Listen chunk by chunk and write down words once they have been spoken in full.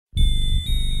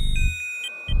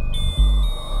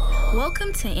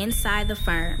Welcome to Inside the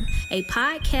Firm, a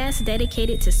podcast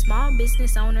dedicated to small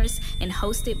business owners and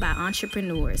hosted by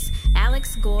entrepreneurs,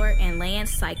 Alex Gore and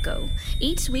Lance Psycho.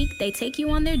 Each week, they take you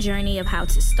on their journey of how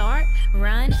to start,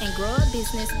 run, and grow a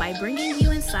business by bringing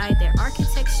you inside their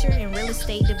architecture and real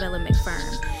estate development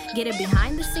firm. Get a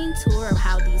behind-the-scenes tour of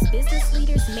how these business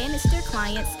leaders manage their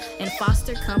clients and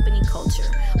foster company culture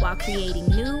while creating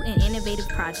new and innovative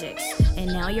projects. And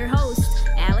now your hosts,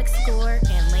 Alex Gore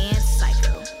and Lance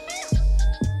Psycho.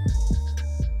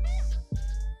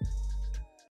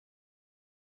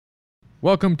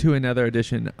 Welcome to another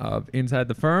edition of Inside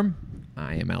the Firm.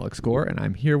 I am Alex Gore, and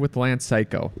I'm here with Lance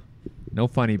Psycho. No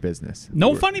funny business.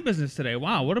 No funny business today.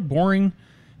 Wow, what a boring...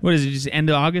 What is it, just end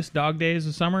of August, dog days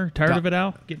of summer? Tired of it,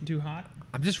 Al? Getting too hot?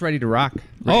 I'm just ready to rock.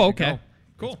 Okay.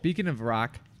 Cool. And speaking of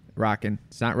rocking,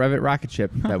 it's not Revit Rocket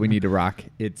Ship that we need to rock.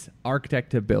 It's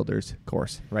Architect to Builders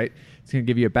course, right? It's going to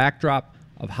give you a backdrop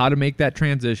of how to make that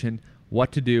transition,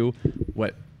 what to do,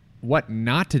 what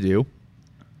not to do,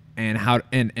 and how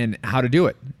to do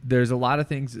it. There's a lot of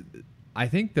things. I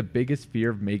think the biggest fear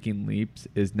of making leaps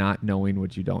is not knowing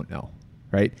what you don't know,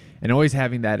 right? And always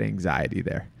having that anxiety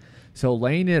there. So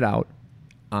laying it out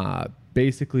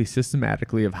basically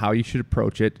systematically of how you should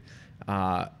approach it,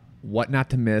 what not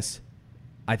to miss,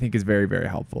 I think is very, very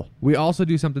helpful. We also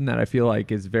do something that I feel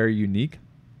like is very unique.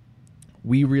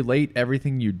 We relate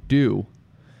everything you do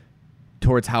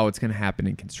towards how it's going to happen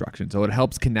in construction. So it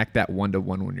helps connect that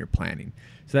one-to-one when you're planning.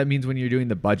 So that means when you're doing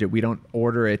the budget, we don't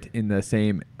order it in the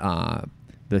same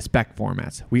the spec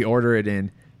formats. We order it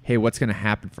in, hey, what's going to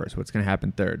happen first? What's going to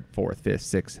happen third, fourth, fifth,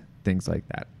 sixth, things like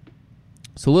that.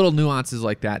 So little nuances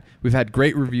like that. We've had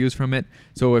great reviews from it.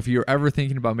 So if you're ever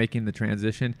thinking about making the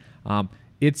transition,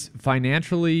 it's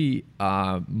financially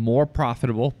more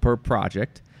profitable per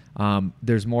project.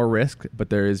 There's more risk, but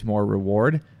there is more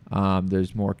reward.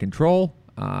 There's more control,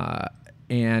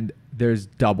 and there's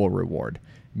double reward,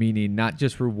 meaning not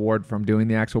just reward from doing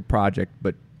the actual project,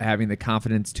 but having the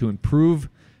confidence to improve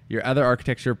your other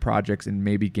architecture projects and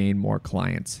maybe gain more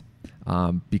clients.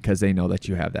 Because they know that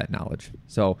you have that knowledge.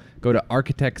 So go to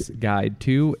Architect's Guide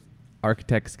to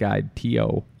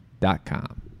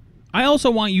architectsguideto.com. I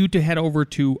also want you to head over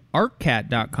to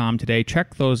arccat.com today.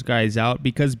 Check those guys out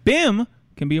because BIM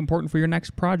can be important for your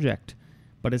next project.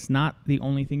 But it's not the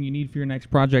only thing you need for your next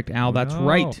project, Al. That's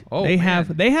right. They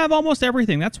have almost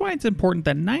everything. That's why it's important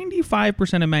that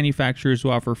 95% of manufacturers who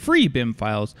offer free BIM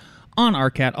files on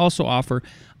Arcat also offer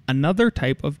another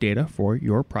type of data for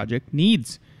your project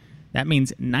needs. That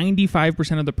means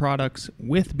 95% of the products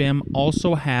with BIM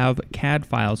also have CAD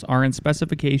files, are in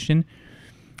specification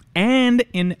and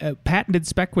in a patented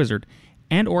spec wizard,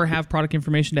 and or have product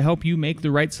information to help you make the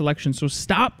right selection. So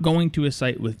stop going to a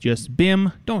site with just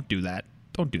BIM. Don't do that.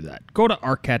 Don't do that. Go to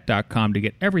arcat.com to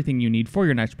get everything you need for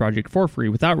your next project for free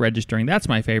without registering. That's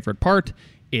my favorite part.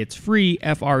 It's free,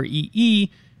 Free,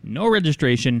 no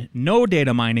registration, no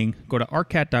data mining. Go to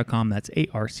arcat.com. That's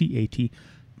arcat.com.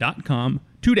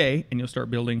 today, and you'll start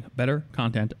building better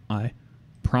content, I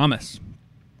promise.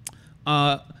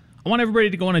 I want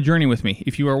everybody to go on a journey with me.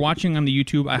 If you are watching on the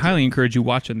YouTube, I highly encourage you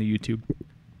watch on the YouTube,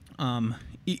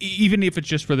 even if it's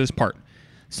just for this part.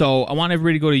 So I want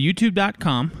everybody to go to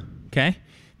youtube.com, okay?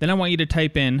 Then I want you to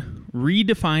type in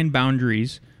redefine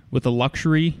boundaries with the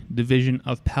luxury division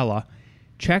of Pella.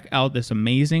 Check out this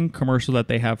amazing commercial that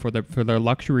they have for their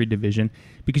luxury division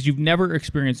because you've never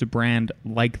experienced a brand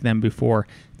like them before.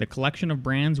 The collection of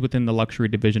brands within the luxury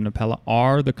division of Pella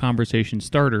are the conversation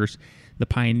starters, the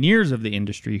pioneers of the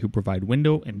industry who provide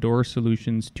window and door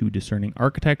solutions to discerning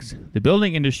architects, the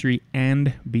building industry,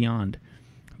 and beyond.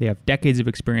 They have decades of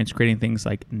experience creating things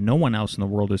like no one else in the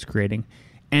world is creating,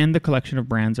 and the collection of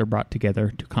brands are brought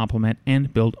together to complement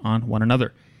and build on one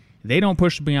another. They don't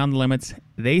push beyond the limits.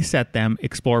 They set them.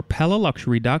 Explore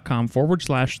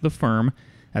PellaLuxury.com/the firm.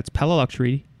 That's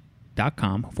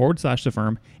PellaLuxury.com/the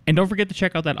firm. And don't forget to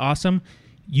check out that awesome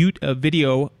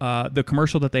video, the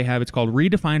commercial that they have. It's called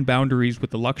Redefine Boundaries with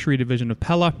the Luxury Division of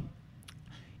Pella.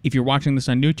 If you're watching this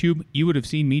on YouTube, you would have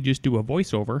seen me just do a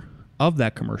voiceover of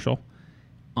that commercial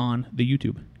on the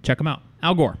YouTube. Check them out.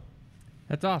 Al Gore.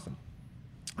 That's awesome.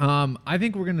 I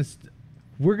think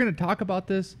we're gonna talk about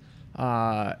this.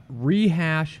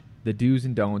 Rehash the do's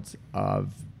and don'ts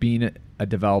of being a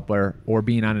developer or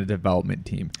being on a development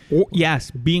team. Yes,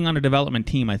 being on a development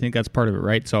team. I think that's part of it,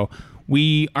 right? So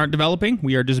we aren't developing.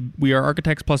 We are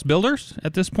architects plus builders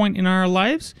at this point in our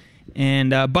lives,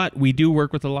 and but we do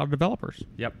work with a lot of developers.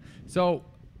 Yep. So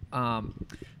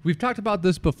we've talked about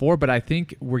this before, but I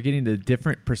think we're getting a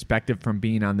different perspective from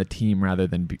being on the team rather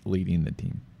than leading the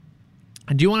team.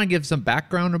 And do you want to give some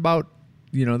background about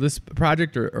this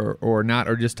project or not,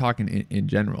 or just talking in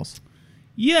generals?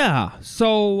 Yeah.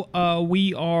 So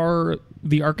we are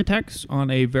the architects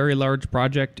on a very large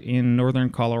project in northern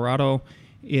Colorado.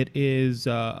 It is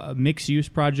a mixed-use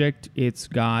project. It's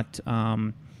got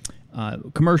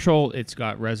commercial, it's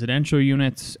got residential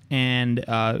units, and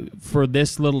for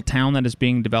this little town that is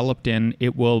being developed in,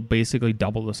 it will basically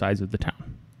double the size of the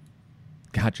town.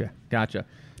 Gotcha.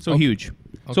 So huge.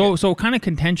 Okay. So kind of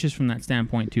contentious from that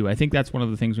standpoint too. I think that's one of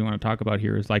the things we want to talk about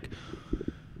here is like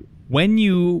when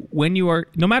you are,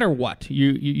 no matter what,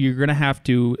 you're going to have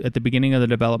to, at the beginning of the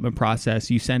development process,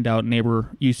 you send out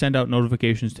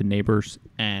notifications to neighbors,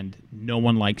 and no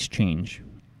one likes change.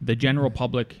 The general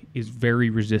public is very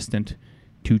resistant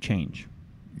to change.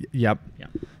 Yep. Yeah.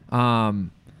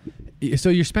 So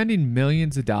you're spending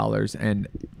millions of dollars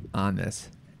on this.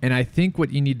 And I think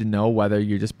what you need to know, whether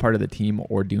you're just part of the team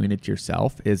or doing it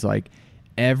yourself, is like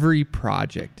every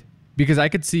project, because I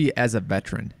could see as a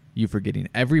veteran, you forgetting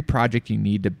every project you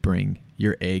need to bring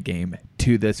your A game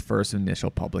to this first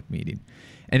initial public meeting.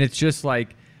 And it's just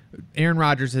like Aaron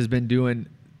Rodgers has been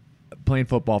playing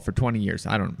football for 20 years.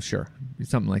 I don't know, sure,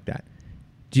 something like that.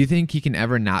 Do you think he can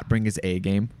ever not bring his A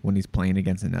game when he's playing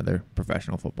against another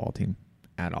professional football team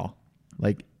at all?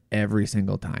 Like every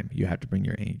single time you have to bring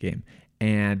your A game.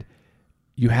 And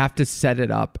you have to set it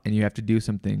up, and you have to do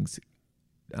some things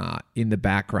in the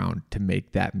background to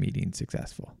make that meeting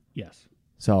successful. Yes.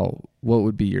 So what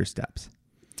would be your steps?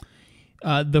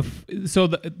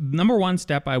 The number one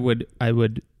step I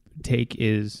would take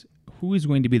is, who is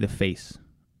going to be the face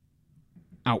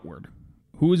outward?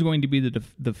 Who is going to be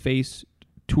the face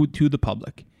to the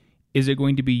public? Is it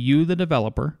going to be you, the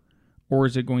developer, or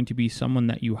is it going to be someone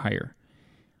that you hire?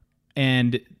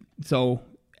 And so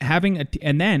having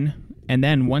and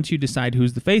then once you decide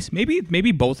who's the face,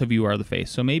 maybe both of you are the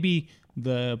face. So maybe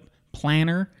the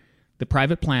planner, the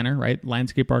private planner, right?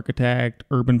 Landscape architect,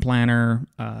 urban planner,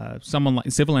 someone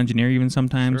like civil engineer, even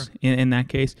sometimes. Sure. In that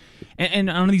case,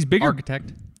 and on these bigger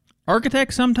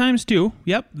architects sometimes too.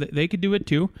 Yep, they could do it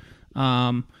too.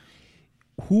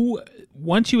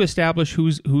 Once you establish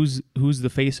who's the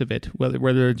face of it,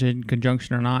 whether it's in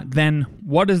conjunction or not, then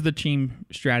what is the team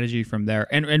strategy from there?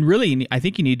 And really, I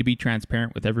think you need to be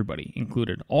transparent with everybody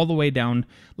included, all the way down.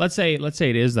 Let's say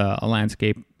it is a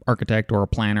landscape architect or a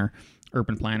planner,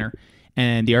 urban planner,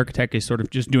 and the architect is sort of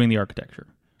just doing the architecture.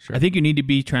 Sure. I think you need to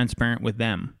be transparent with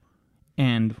them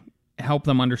and help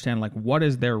them understand, like, what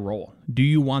is their role? Do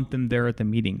you want them there at the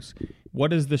meetings?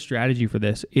 What is the strategy for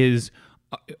this?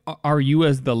 Are you,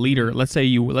 as the leader, let's say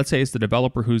it's the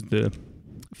developer who's the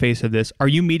face of this, are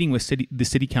you meeting with the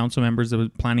city council members, the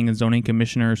planning and zoning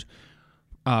commissioners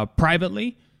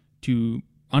privately to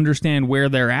understand where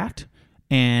they're at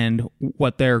and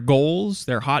what their goals,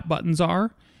 their hot buttons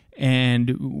are,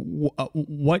 and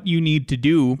what you need to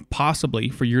do possibly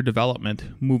for your development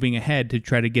moving ahead to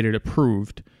try to get it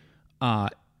approved,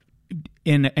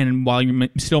 and while you're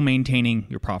still maintaining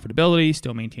your profitability,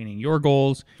 still maintaining your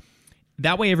goals.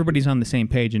 That way everybody's on the same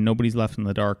page and nobody's left in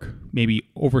the dark, maybe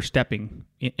overstepping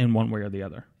in one way or the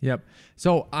other. Yep.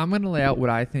 So I'm going to lay out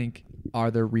what I think are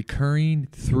the recurring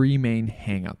three main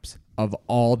hangups of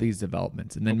all these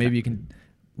developments. And then maybe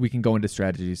we can go into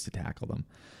strategies to tackle them.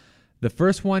 The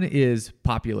first one is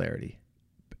popularity.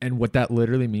 And what that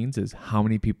literally means is how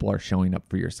many people are showing up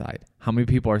for your side. How many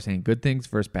people are saying good things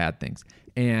versus bad things.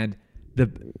 And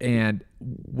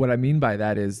what I mean by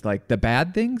that is, like, the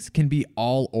bad things can be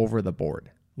all over the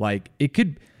board. Like, it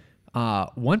could,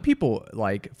 people,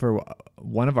 like, for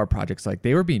one of our projects, like,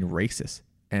 they were being racist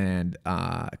and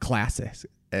classist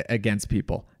against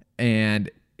people, and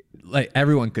like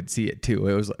everyone could see it too.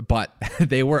 It was, but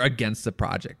they were against the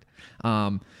project.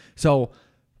 So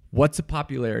what's the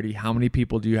popularity? How many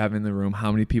people do you have in the room?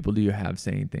 How many people do you have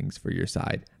saying things for your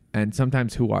side? And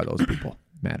sometimes who are those people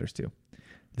matters too.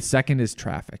 The second is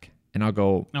traffic, and I'll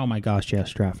go. Oh my gosh, yes,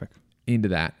 traffic into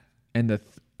that. And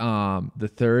the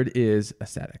third is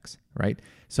aesthetics, right?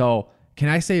 So can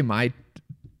I say my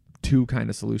two kind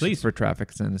of solutions for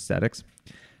traffic and aesthetics?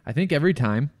 I think every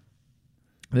time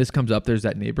this comes up, there's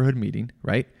that neighborhood meeting,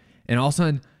 right? And all of a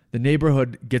sudden, the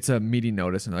neighborhood gets a meeting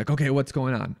notice, and they're like, okay, what's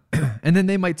going on? And then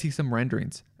they might see some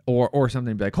renderings or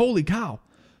something, and be like, holy cow,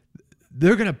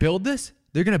 they're gonna build this.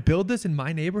 They're going to build this in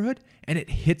my neighborhood, and it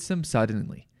hits them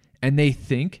suddenly. And they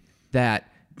think that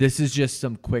this is just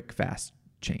some quick, fast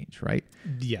change, right?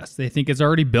 Yes, they think it's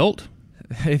already built.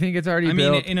 They think it's already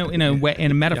built. I mean, in a way,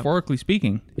 and metaphorically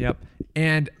speaking. Yep.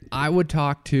 And I would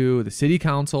talk to the city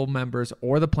council members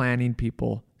or the planning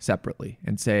people separately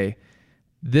and say,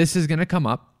 this is going to come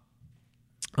up.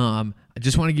 I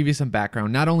just want to give you some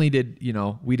background. Not only did,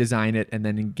 we design it and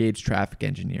then engage traffic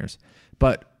engineers,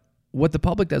 but what the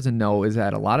public doesn't know is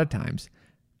that a lot of times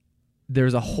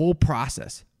there's a whole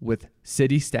process with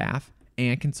city staff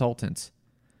and consultants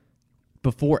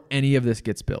before any of this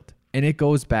gets built. And it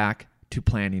goes back to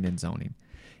planning and zoning.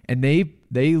 And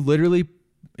they literally,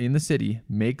 in the city,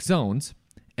 make zones,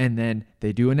 and then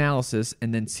they do analysis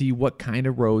and then see what kind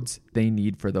of roads they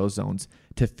need for those zones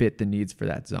to fit the needs for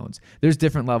that zones. There's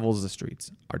different levels of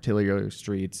streets, arterial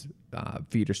streets,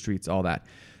 feeder streets, all that.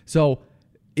 So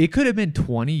it could have been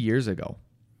 20 years ago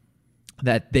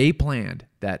that they planned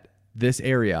that this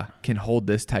area can hold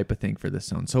this type of thing for this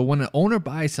zone. So when an owner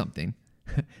buys something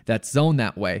that's zoned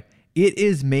that way, it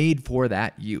is made for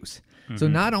that use. Mm-hmm. So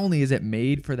not only is it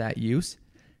made for that use,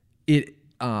 it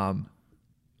already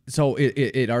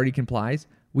complies.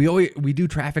 We do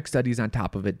traffic studies on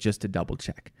top of it just to double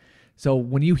check. So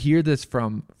when you hear this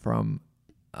from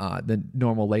the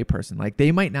normal layperson, like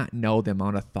they might not know the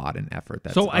amount of thought and effort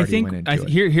that's already went into it.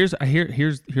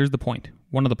 Here's the point.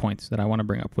 One of the points that I want to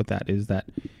bring up with that is that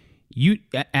you,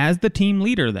 as the team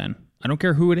leader, then I don't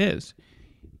care who it is,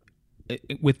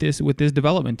 with this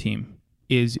development team,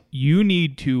 is you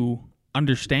need to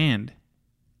understand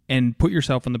and put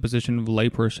yourself in the position of a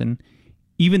layperson,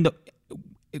 even the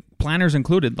planners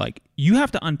included. Like, you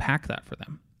have to unpack that for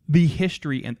them, the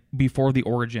history and before the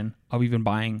origin of even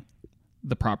buying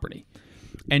the property,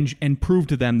 and prove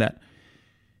to them that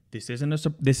this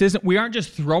isn't we aren't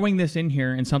just throwing this in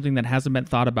here and something that hasn't been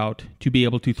thought about to be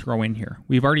able to throw in here.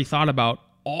 We've already thought about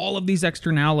all of these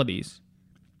externalities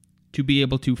to be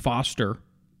able to foster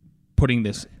putting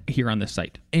this here on this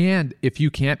site. And if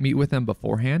you can't meet with them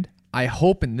beforehand, I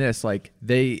hope in this, like,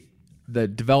 the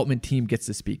development team gets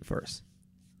to speak first.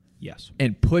 Yes.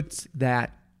 And puts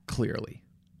that clearly,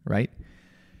 right?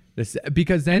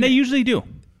 Because then, and they usually do.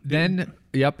 Then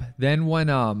when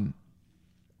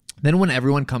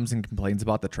everyone comes and complains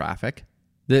about the traffic,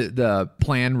 the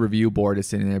plan review board is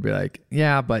sitting there and be like,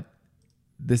 yeah, but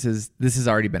this has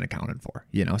already been accounted for,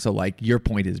 so like your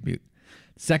point is moot.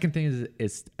 Second thing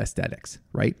is aesthetics,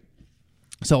 right?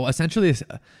 So essentially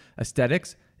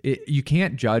aesthetics, you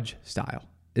can't judge style.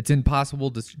 It's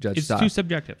impossible to judge style. It's too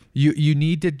subjective. You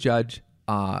need to judge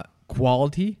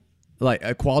quality, like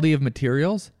a quality of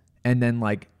materials, and then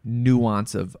like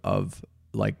nuance of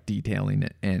like detailing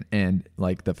and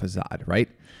like the facade, right?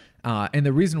 And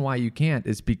the reason why you can't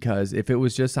is because if it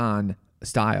was just on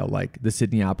style, like the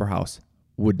Sydney Opera House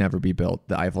would never be built,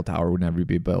 the Eiffel Tower would never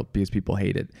be built because people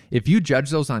hate it. If you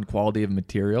judge those on quality of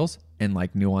materials and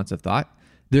like nuance of thought,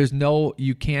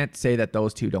 you can't say that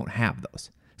those two don't have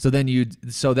those. So then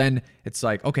it's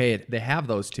like, okay, they have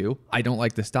those two. I don't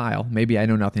like the style. Maybe I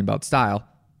know nothing about style.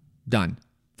 Done.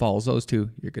 Follows those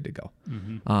two, you're good to go.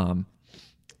 Mm-hmm.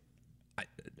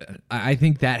 I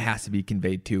think that has to be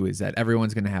conveyed too, is that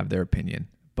everyone's going to have their opinion.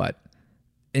 But,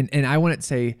 and I wouldn't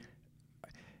say,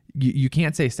 you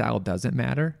can't say style doesn't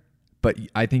matter, but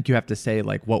I think you have to say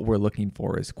like what we're looking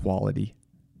for is quality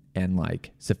and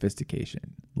like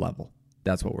sophistication level.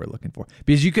 That's what we're looking for.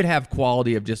 Because you could have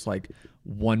quality of just like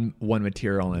one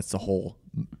material and it's the whole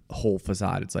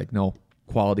facade. It's like, no,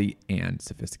 quality and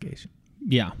sophistication.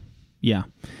 Yeah. Yeah.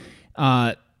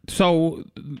 So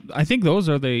I think those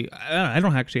are I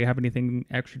don't actually have anything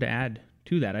extra to add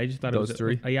to that. I just thought those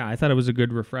three. I thought it was a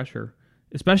good refresher,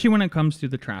 especially when it comes to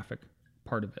the traffic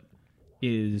part of it.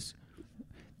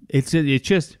 It's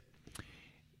just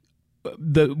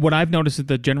what I've noticed is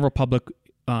the general public,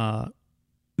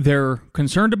 they're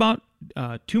concerned about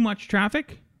too much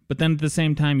traffic, but then at the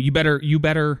same time, you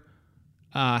better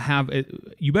have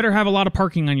a lot of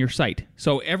parking on your site.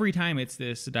 So every time it's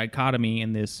this dichotomy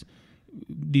and these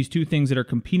two things that are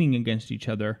competing against each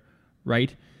other,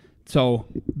 right? So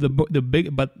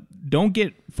but don't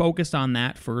get focused on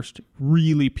that first.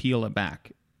 Really peel it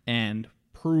back and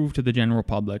prove to the general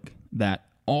public that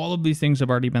all of these things have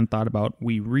already been thought about.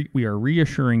 We are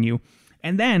reassuring you,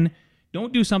 and then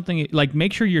don't do something like,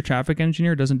 make sure your traffic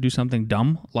engineer doesn't do something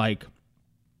dumb like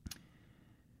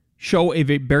show a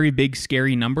very big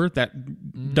scary number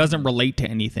that doesn't relate to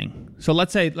anything. So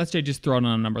let's say just throw in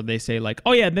a number. They say like,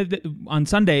 oh yeah, on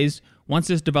Sundays, once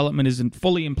this development is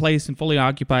fully in place and fully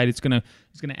occupied, it's gonna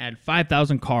add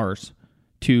 5,000 cars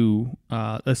to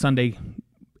this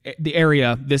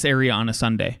area on a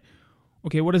Sunday.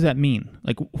 Okay, what does that mean?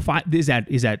 Like, is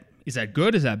that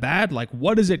good? Is that bad? Like,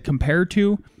 what does it compare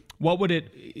to? What would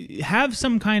it have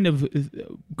some kind of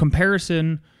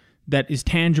comparison that is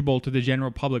tangible to the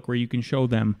general public, where you can show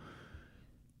them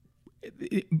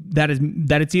that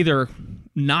it's either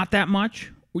not that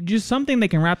much just something they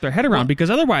can wrap their head around, because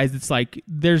otherwise it's like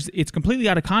it's completely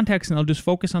out of context, and they'll just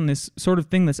focus on this sort of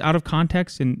thing that's out of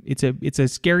context, and it's a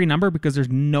scary number because there's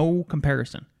no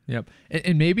comparison. Yep.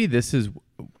 And maybe this is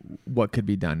what could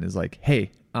be done is like,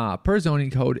 hey, per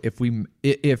zoning code, if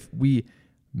we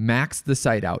max the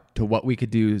site out to what we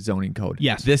could do zoning code,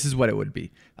 yes, this is what it would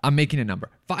be. I'm making a number,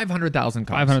 500,000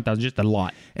 cars. 500,000, just a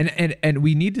lot. And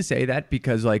we need to say that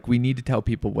because like we need to tell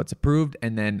people what's approved,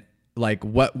 and then like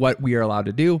what we are allowed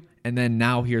to do, and then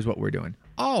now here's what we're doing.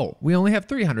 Oh, we only have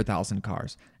 300,000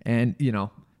 cars, and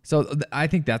so I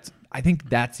think that's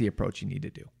the approach you need to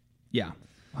do. Yeah,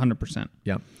 100%.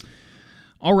 Yeah.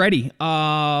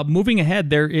 Alrighty, moving ahead,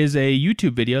 there is a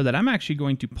YouTube video that I'm actually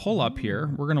going to pull up here.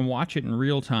 We're going to watch it in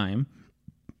real time.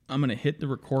 I'm going to hit the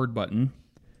record button.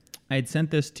 I had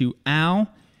sent this to Al,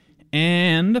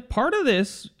 and part of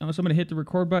this, so I'm going to hit the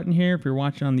record button here if you're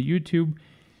watching on the YouTube.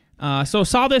 So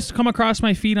saw this come across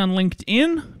my feed on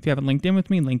LinkedIn. If you haven't linked in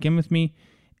with me, link in with me.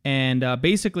 And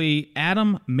basically,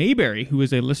 Adam Mayberry, who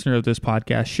is a listener of this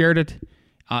podcast, shared it.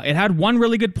 It had one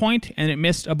really good point, and it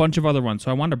missed a bunch of other ones.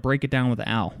 So I wanted to break it down with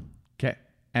Al. Okay.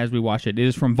 As we watch it. It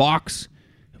is from Vox.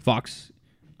 Vox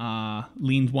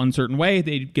leans one certain way.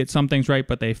 They get some things right,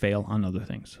 but they fail on other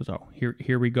things. So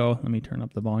here we go. Let me turn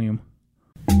up the volume.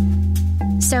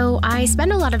 So I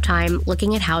spend a lot of time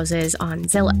looking at houses on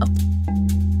Zillow.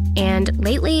 And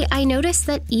lately, I noticed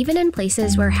that even in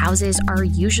places where houses are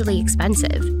usually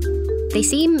expensive, they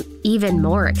seem even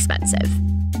more expensive.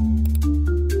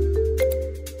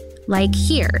 Like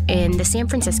here in the San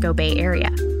Francisco Bay Area.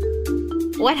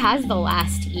 What has the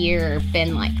last year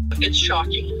been like? It's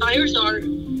shocking. Buyers are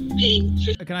paying.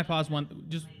 Can I pause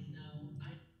just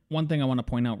one thing I want to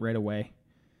point out right away?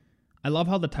 I love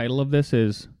how the title of this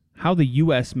is How the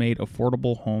U.S. Made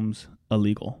Affordable Homes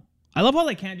Illegal. I love how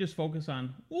they can't just focus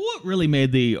on what really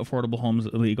made the affordable homes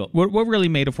illegal. What really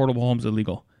made affordable homes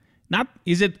illegal? Not,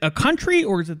 is it a country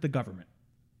or is it the government?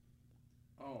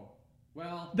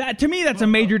 Well, that to me, that's a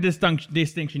major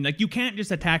distinction. Like, you can't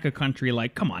just attack a country.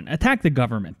 Like, come on, attack the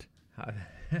government.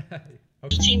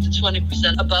 15 to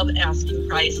 20% above asking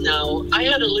price now. I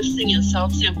had a listing in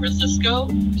South San Francisco,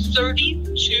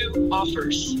 32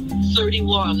 offers,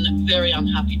 31 very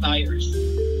unhappy buyers.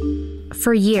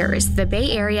 For years, the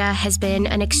Bay Area has been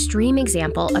an extreme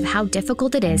example of how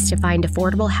difficult it is to find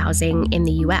affordable housing in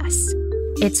the U.S.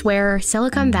 It's where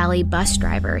Silicon Valley bus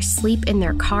drivers sleep in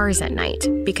their cars at night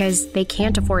because they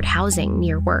can't afford housing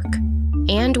near work,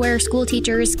 and where school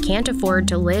teachers can't afford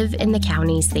to live in the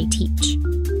counties they teach.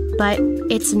 But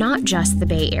it's not just the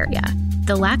Bay Area.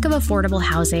 The lack of affordable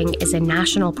housing is a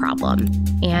national problem,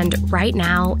 and right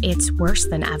now it's worse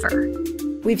than ever.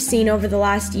 We've seen over the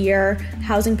last year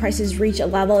housing prices reach a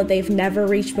level that they've never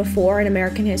reached before in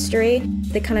American history.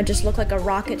 They kind of just look like a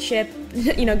rocket ship,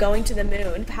 going to the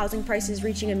moon. Housing prices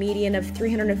reaching a median of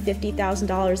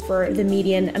 $350,000 for the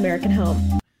median American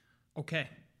home. Okay,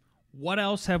 what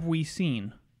else have we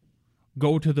seen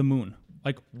go to the moon?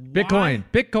 Like Bitcoin. Why?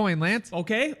 Bitcoin, Lance.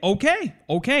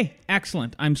 Okay.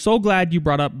 Excellent. I'm so glad you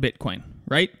brought up Bitcoin,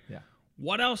 right? Yeah.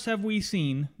 What else have we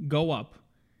seen go up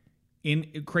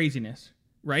in craziness?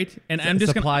 Right, and I'm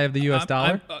just supply of the U.S.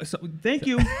 dollar. Thank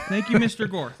you, Mr.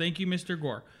 Gore. Thank you, Mr.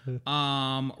 Gore.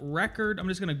 Record. I'm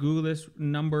just gonna Google this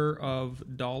number of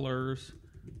dollars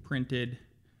printed.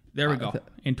 There we go.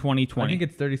 In 2020, I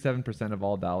think it's 37% of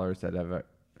all dollars that ever.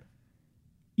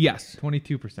 Yes.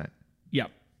 22%.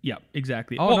 Yep.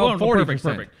 Exactly. Oh, no, 40%.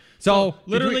 Perfect. So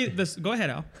literally, this. Go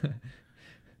ahead, Al.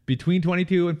 Between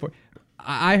 22 and 40,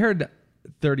 I heard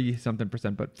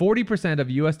 30-something%, but 40% of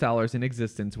U.S. dollars in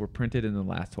existence were printed in the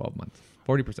last 12 months.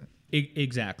 40%.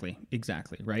 Exactly.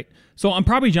 Right. So I'm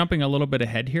probably jumping a little bit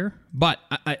ahead here, but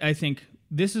I think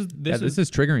this is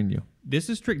triggering you.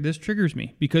 This triggers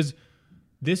me because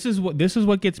this is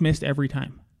what gets missed every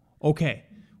time. Okay,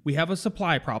 we have a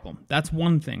supply problem. That's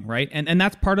one thing, right? And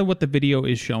that's part of what the video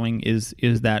is showing is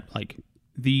that like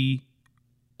the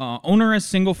onerous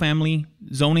single family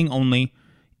zoning only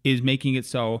is making it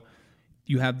so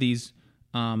you have these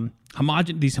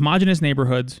homogenous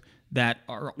neighborhoods that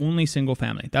are only single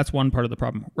family. That's one part of the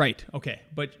problem. Right. Okay.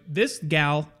 But this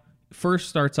gal first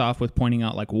starts off with pointing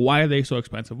out, like, why are they so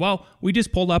expensive? Well, we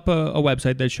just pulled up a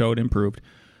website that showed improved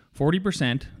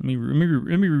 40%. Let me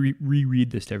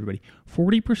reread this to everybody.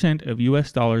 40% of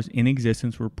U.S. dollars in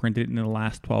existence were printed in the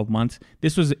last 12 months.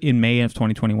 This was in May of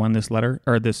 2021. This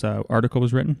article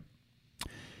was written.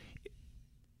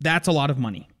 That's a lot of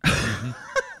money.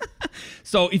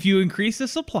 So if you increase the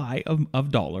supply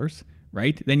of dollars,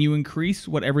 right, then you increase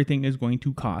what everything is going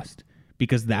to cost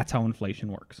because that's how inflation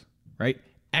works, right?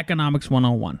 Economics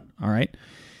 101, all right?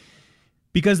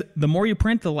 because the more you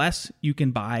print, the less you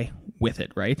can buy with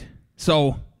it, right?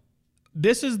 So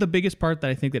this is the biggest part that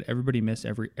I think that everybody misses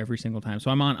every single time.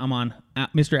 So I'm on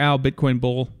Mr. Al Bitcoin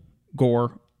Bull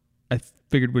Gore. I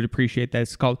figured would appreciate that.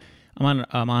 It's called, I'm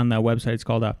on the website. It's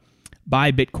called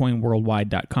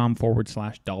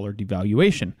buybitcoinworldwide.com/dollar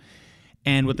devaluation.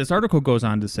 And what this article goes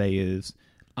on to say is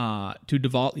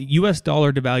U.S.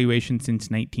 dollar devaluation since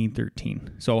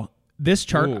 1913. So this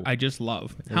chart I just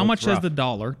love. How much has the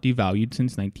dollar devalued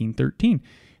since 1913?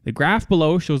 The graph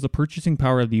below shows the purchasing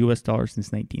power of the U.S. dollar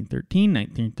since 1913.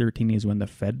 1913 is when the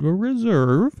Federal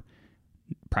Reserve,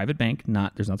 private bank,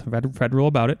 there's nothing federal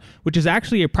about it, which is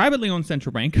actually a privately owned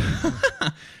central bank,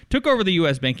 took over the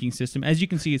U.S. banking system. As you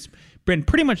can see, it's been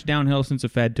pretty much downhill since the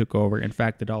Fed took over. In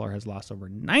fact, the dollar has lost over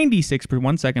 96%,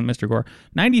 1 second, Mr. Gore,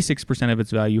 96% of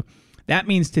its value. That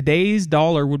means today's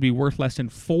dollar would be worth less than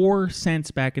 4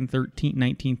 cents back in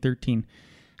 1913.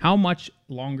 How much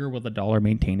longer will the dollar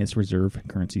maintain its reserve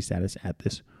currency status at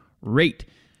this rate?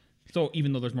 So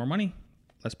even though there's more money,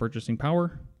 less purchasing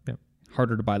power,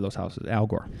 harder to buy those houses. Al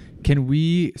Gore. Can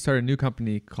we start a new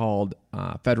company called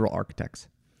Federal Architects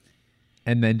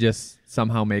and then just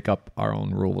somehow make up our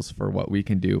own rules for what we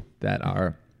can do that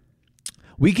are...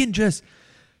 We can just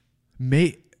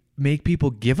make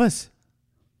people give us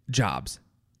jobs.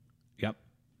 Yep.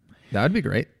 That would be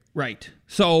great. Right.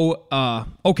 So,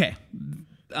 okay.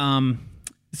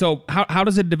 So how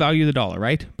does it devalue the dollar,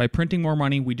 right? By printing more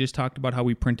money. We just talked about how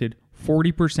we printed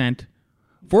 40%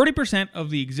 of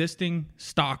the existing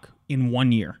stock in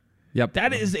 1 year. Yep.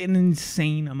 That is an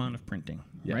insane amount of printing,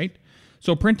 right?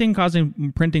 So printing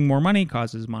more money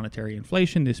causes monetary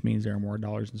inflation. This means there are more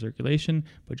dollars in circulation,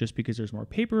 but just because there's more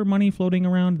paper money floating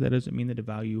around, that doesn't mean that a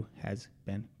value has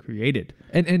been created.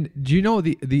 And do you know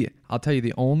I'll tell you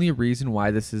the only reason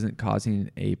why this isn't causing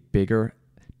a bigger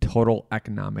total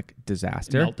economic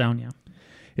disaster Meltdown,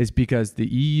 is because the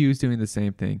EU is doing the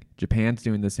same thing. Japan's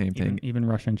doing the same thing. Even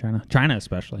Russia and China. China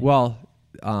especially. Well,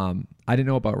 I didn't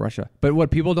know about Russia. But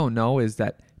what people don't know is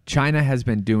that China has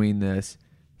been doing this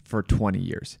for 20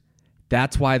 years.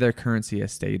 That's why their currency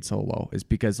has stayed so low, is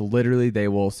because literally they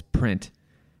will print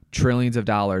trillions of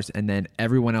dollars and then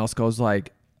everyone else goes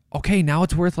like, okay, now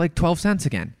it's worth like 12 cents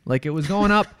again. Like it was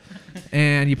going up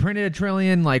and you printed $1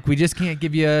 trillion. Like we just can't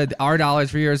give you our dollars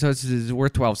for yours. So it's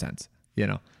worth 12 cents, you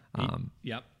know?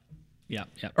 Yep.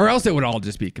 Or else it would all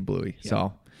just be kablooey. Yep.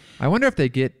 So I wonder if they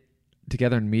get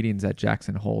together in meetings at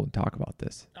Jackson Hole and talk about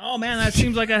this. Oh man, that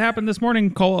seems like that happened this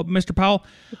morning, Mr. Powell.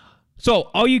 So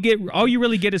all you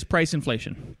really get is price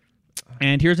inflation.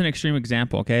 And here's an extreme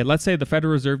example, okay? Let's say the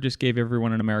Federal Reserve just gave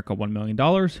everyone in America $1 million.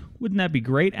 Wouldn't that be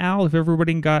great, Al, if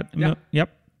everybody got...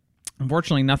 Yep.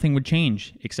 Unfortunately, nothing would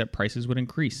change except prices would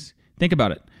increase. Think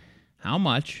about it. How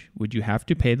much would you have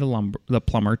to pay the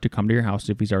plumber to come to your house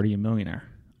if he's already a millionaire?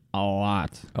 A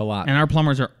lot. And our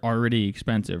plumbers are already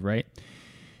expensive, right?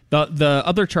 The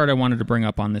other chart I wanted to bring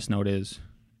up on this note is...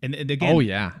 And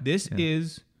again, This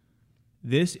is...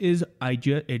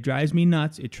 It drives me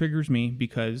nuts. It triggers me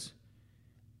because...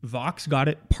 Vox got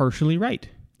it partially right.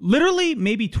 Literally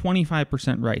maybe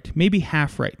 25% right, maybe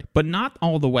half right, but not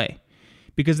all the way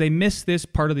because they missed this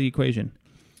part of the equation.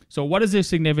 So what is the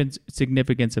significance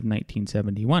of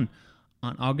 1971?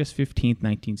 On August 15th,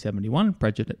 1971,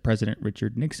 President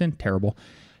Richard Nixon,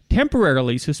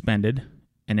 temporarily suspended,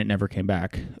 and it never came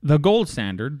back, the gold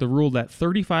standard, the rule that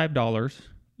 $35,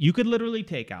 you could literally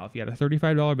take out, if you had a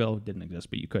 $35 bill, it didn't exist,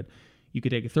 but you could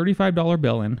take a $35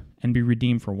 bill in and be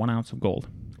redeemed for 1 ounce of gold.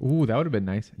 Ooh, that would have been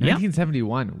nice.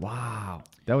 1971. Wow.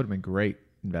 That would have been great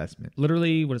investment.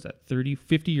 Literally,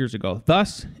 50 years ago.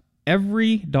 Thus,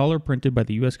 every dollar printed by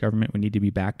the U.S. government would need to be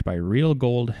backed by real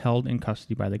gold held in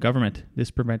custody by the government.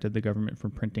 This prevented the government from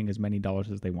printing as many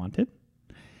dollars as they wanted,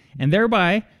 and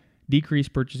thereby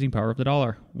decreased purchasing power of the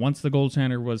dollar. Once the gold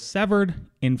standard was severed,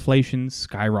 inflation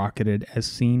skyrocketed as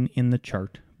seen in the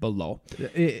chart below.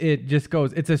 It just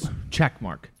goes, it's a check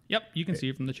mark. Yep, you can see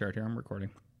it from the chart here. I'm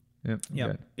recording. Yep.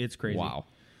 Good. It's crazy. Wow.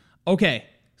 Okay,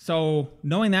 so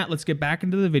knowing that, let's get back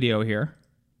into the video here,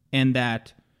 and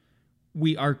that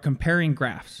we are comparing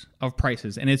graphs of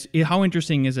prices. And how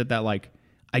interesting is it that like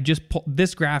I just pulled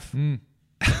this graph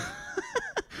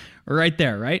right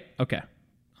there, right? Okay,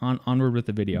 onward with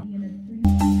the video.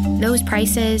 Those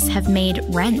prices have made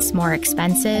rents more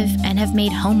expensive and have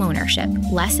made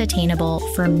homeownership less attainable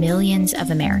for millions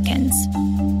of Americans.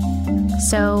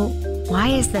 So, why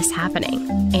is this happening?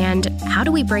 And how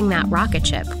do we bring that rocket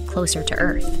ship closer to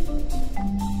Earth?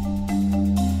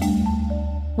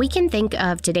 We can think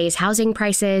of today's housing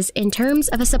prices in terms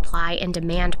of a supply and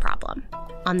demand problem.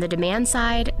 On the demand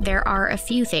side, there are a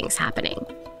few things happening.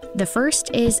 The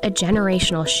first is a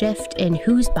generational shift in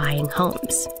who's buying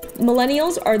homes.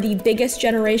 Millennials are the biggest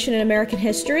generation in American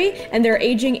history, and they're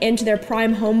aging into their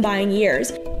prime home buying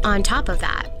years. On top of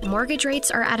that, mortgage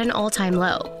rates are at an all-time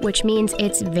low, which means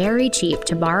it's very cheap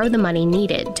to borrow the money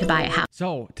needed to buy a house.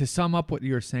 So to sum up what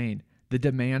you're saying, the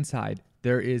demand side,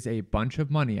 there is a bunch of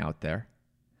money out there.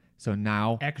 So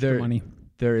now Extra money.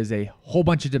 There is a whole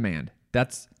bunch of demand.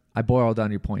 I boiled down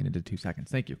your point into 2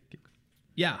 seconds. Thank you.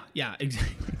 Yeah,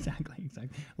 exactly.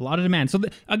 A lot of demand. So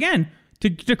again,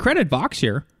 to credit Vox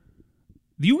here,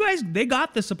 you guys, they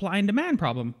got the supply and demand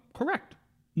problem correct.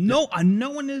 No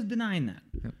one is denying that.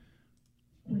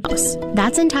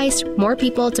 That's enticed more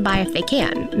people to buy if they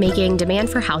can, making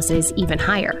demand for houses even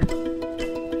higher.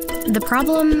 The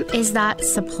problem is that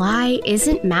supply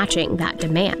isn't matching that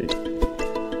demand.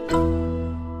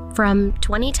 From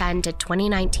 2010 to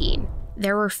 2019,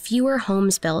 there were fewer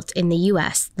homes built in the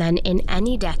U.S. than in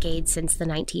any decade since the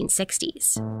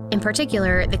 1960s. In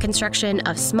particular, the construction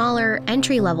of smaller,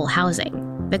 entry-level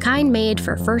housing, the kind made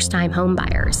for first-time home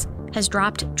buyers, has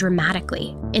dropped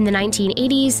dramatically. In the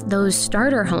 1980s, those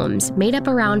starter homes made up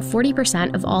around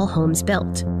 40% of all homes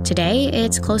built. Today,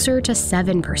 it's closer to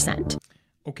 7%.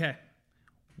 Okay.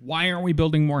 Why aren't we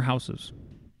building more houses?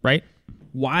 Right?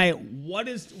 Why? What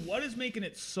is making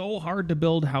it so hard to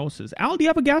build houses? Al, do you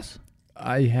have a guess?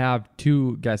 I have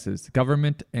 2 guesses: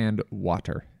 government and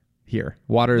water. Here,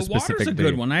 water is specifically. Water's a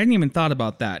good one. I hadn't even thought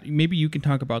about that. Maybe you can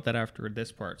talk about that after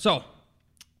this part. So,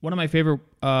 one of my favorite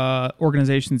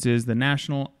organizations is the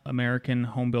National American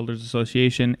Home Builders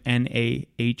Association,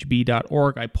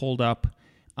 NAHB.org. I pulled up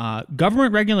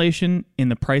government regulation in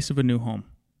the price of a new home,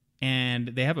 and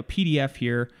they have a PDF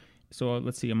here. So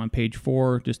let's see, I'm on page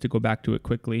 4, just to go back to it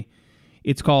quickly.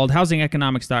 It's called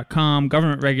HousingEconomics.com,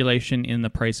 Government Regulation in the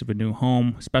Price of a New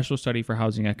Home, Special Study for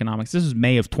Housing Economics. This is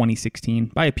May of 2016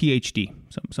 by a PhD,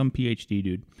 some PhD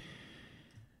dude.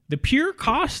 The pure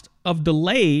cost of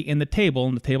delay in the table,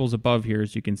 and the table's above here,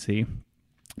 as you can see,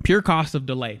 pure cost of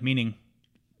delay, meaning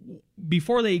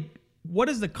what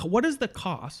is the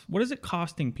cost? What is it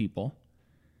costing people,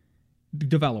 the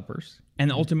developers, and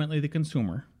ultimately the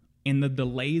consumer, in the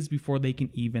delays before they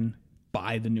can even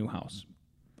buy the new house?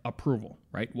 Approval,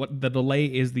 right? What the delay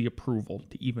is, the approval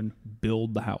to even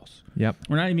build the house. Yep.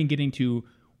 We're not even getting to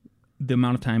the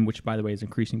amount of time, which by the way is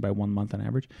increasing by 1 month on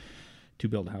average, to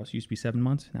build a house. It used to be 7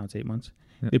 months, now it's 8 months.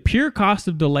 Yep. The pure cost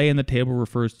of delay in the table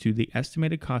refers to the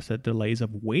estimated cost that delays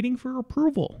of waiting for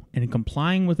approval and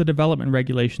complying with the development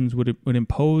regulations would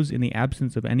impose in the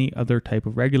absence of any other type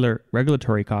of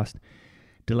regulatory cost.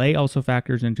 Delay also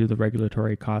factors into the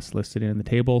regulatory costs listed in the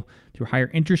table through higher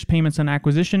interest payments on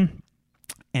acquisition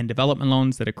and development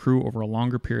loans that accrue over a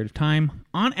longer period of time.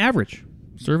 On average,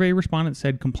 survey respondents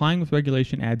said complying with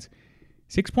regulation adds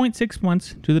 6.6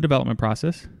 months to the development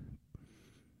process.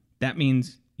 That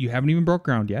means you haven't even broke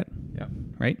ground yet,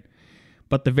 right?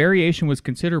 But the variation was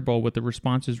considerable, with the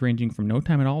responses ranging from no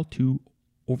time at all to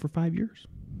over 5 years.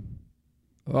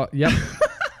 Yep.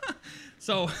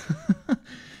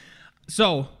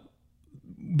 So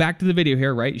back to the video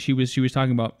here, right? She was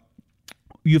talking about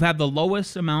you've had the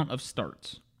lowest amount of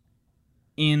starts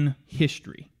in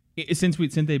history since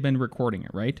they've been recording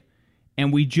it, right?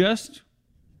 And we just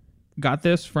got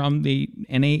this from the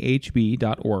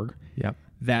NAHB.org. Yep.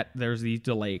 That there's these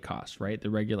delay costs, right?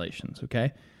 The regulations,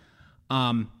 okay?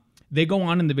 They go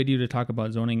on in the video to talk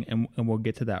about zoning, and we'll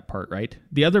get to that part, right?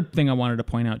 The other thing I wanted to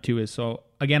point out too is, so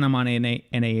again, I'm on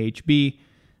NAHB.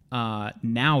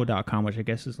 Now.com, which I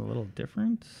guess is a little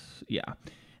different. Yeah.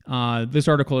 This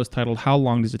article is titled, How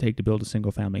Long Does It Take to Build a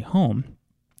Single-Family Home?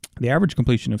 The average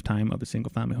completion of time of a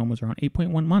single-family home was around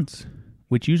 8.1 months,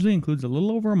 which usually includes a little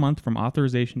over a month from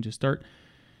authorization to start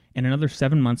and another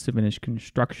 7 months to finish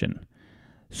construction.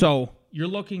 So you're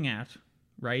looking at,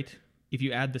 right, if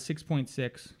you add the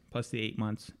 6.6 plus the 8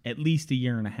 months, at least a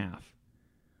year and a half.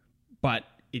 But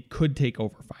it could take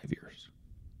over 5 years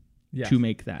to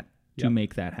make that. To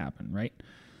make that happen, right?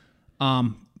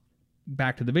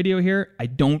 Back to the video here. I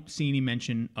don't see any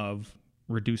mention of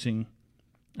reducing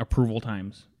approval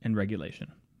times and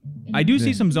regulation. I do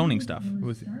see some zoning stuff.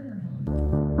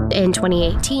 In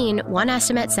 2018, one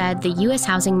estimate said the U.S.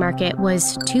 housing market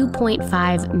was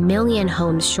 2.5 million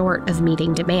homes short of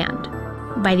meeting demand.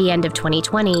 By the end of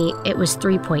 2020, it was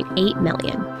 3.8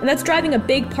 million. And that's driving a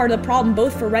big part of the problem,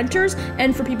 both for renters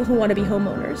and for people who want to be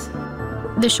homeowners.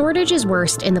 The shortage is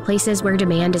worst in the places where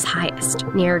demand is highest,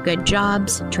 near good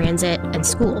jobs, transit, and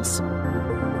schools.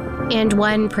 And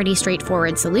one pretty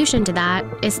straightforward solution to that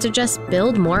is to just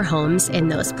build more homes in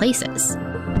those places.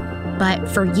 But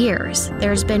for years,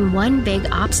 there's been one big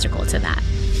obstacle to that.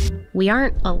 We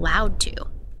aren't allowed to.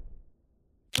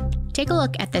 Take a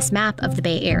look at this map of the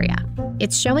Bay Area.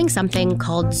 It's showing something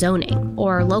called zoning,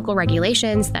 or local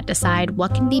regulations that decide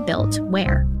what can be built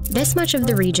where. This much of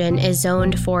the region is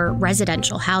zoned for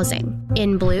residential housing.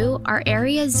 In blue are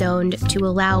areas zoned to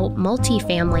allow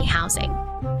multifamily housing,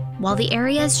 while the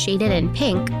areas shaded in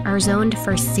pink are zoned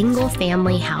for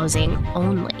single-family housing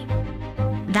only.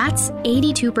 That's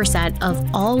 82% of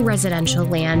all residential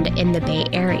land in the Bay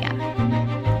Area.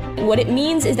 What it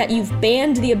means is that you've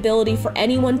banned the ability for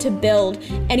anyone to build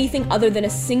anything other than a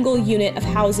single unit of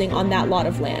housing on that lot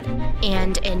of land.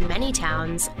 And in many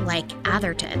towns, like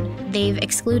Atherton, they've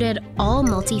excluded all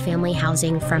multifamily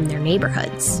housing from their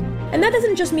neighborhoods. And that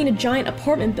doesn't just mean a giant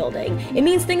apartment building. It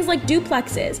means things like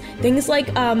duplexes, things like,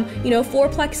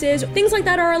 fourplexes, things like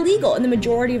that are illegal in the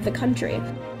majority of the country.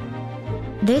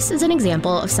 This is an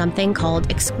example of something called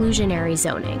exclusionary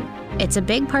zoning. It's a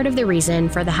big part of the reason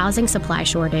for the housing supply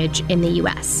shortage in the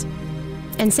U.S.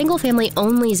 And single-family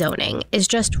only zoning is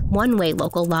just one way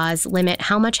local laws limit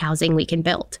how much housing we can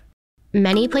build.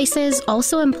 Many places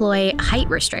also employ height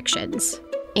restrictions.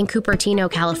 In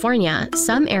Cupertino, California,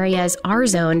 some areas are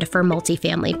zoned for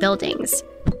multifamily buildings,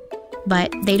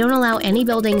 but they don't allow any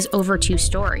buildings over 2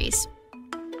 stories.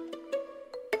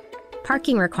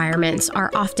 Parking requirements are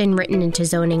often written into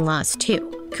zoning laws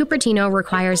too. Cupertino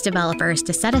requires developers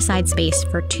to set aside space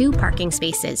for 2 parking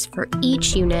spaces for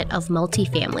each unit of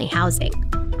multifamily housing.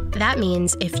 That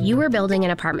means if you were building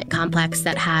an apartment complex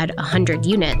that had 100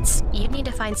 units, you'd need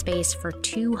to find space for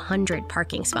 200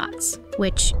 parking spots,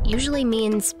 which usually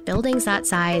means buildings that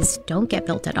size don't get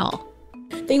built at all.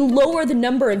 They lower the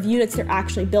number of units they're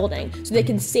actually building so they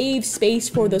can save space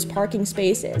for those parking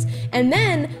spaces. And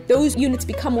then those units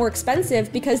become more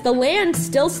expensive because the land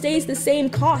still stays the same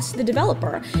cost to the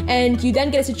developer. And you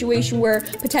then get a situation where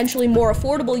potentially more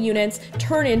affordable units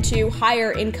turn into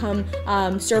higher income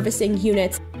servicing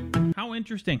units. How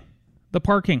interesting. The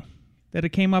parking, that it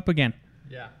came up again.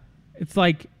 Yeah. It's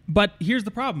like, but here's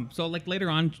the problem. So like later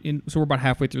on, so we're about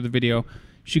halfway through the video,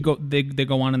 they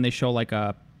go on and they show like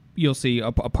you'll see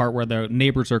a part where the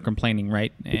neighbors are complaining,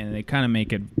 right? And they kind of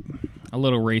make it a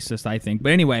little racist, I think.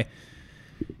 But anyway,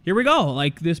 here we go.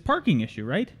 Like this parking issue,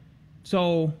 right?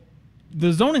 So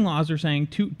the zoning laws are saying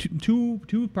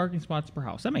two parking spots per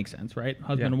house. That makes sense, right?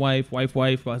 Husband and wife, wife,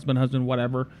 husband,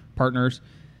 whatever, partners.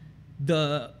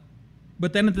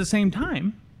 But then at the same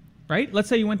time, right? Let's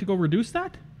say you went to go reduce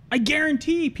that. I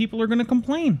guarantee people are going to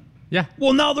complain. Yeah.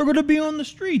 Well, now they're going to be on the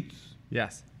streets.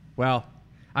 Yes. Well,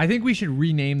 I think we should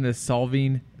rename this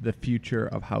Solving the Future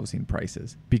of Housing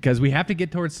Prices, because we have to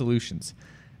get towards solutions,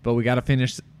 but we got to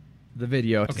finish the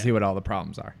video to see what all the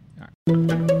problems are. All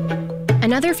right.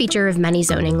 Another feature of many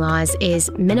zoning laws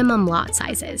is minimum lot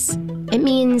sizes. It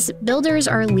means builders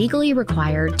are legally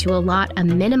required to allot a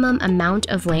minimum amount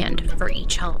of land for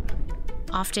each home,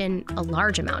 often a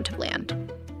large amount of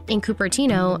land. In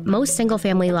Cupertino, most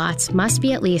single-family lots must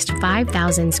be at least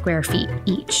 5,000 square feet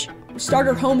each.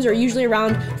 Starter homes are usually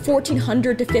around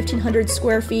 1,400 to 1,500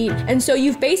 square feet, and so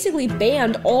you've basically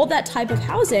banned all that type of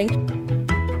housing.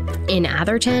 In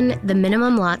Atherton, the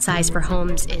minimum lot size for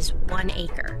homes is 1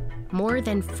 acre, more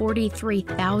than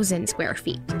 43,000 square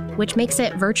feet, which makes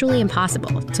it virtually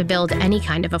impossible to build any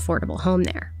kind of affordable home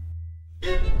there.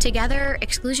 Together,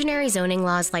 exclusionary zoning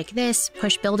laws like this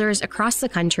push builders across the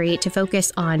country to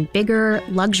focus on bigger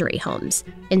luxury homes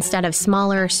instead of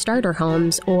smaller starter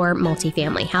homes or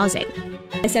multifamily housing.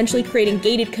 Essentially creating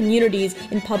gated communities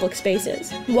in public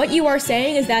spaces. What you are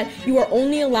saying is that you are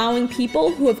only allowing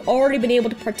people who have already been able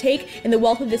to partake in the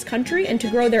wealth of this country and to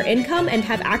grow their income and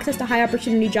have access to high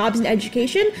opportunity jobs and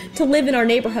education to live in our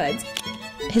neighborhoods.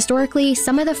 Historically,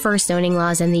 some of the first zoning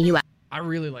laws in the U.S. I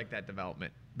really like that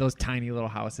development. Those tiny little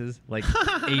houses, like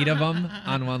 8 of them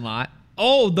on one lot.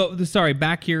 Oh, sorry,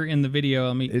 back here in the video.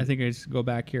 I think I just go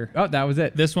back here. Oh, that was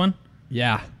it. This one?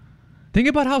 Yeah. Think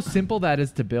about how simple that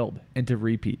is to build and to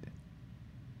repeat.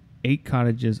 8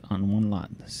 cottages on one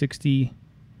lot. 60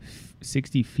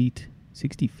 feet.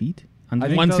 60 feet? On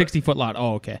one 60-foot lot.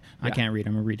 Oh, okay. Yeah. I can't read.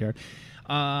 I'm a retard.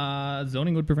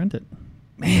 Zoning would prevent it.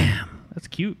 Man, that's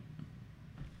cute.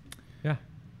 Yeah.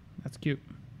 That's cute.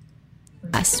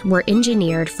 Were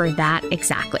engineered for that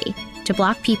exactly, to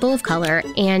block people of color,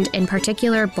 and in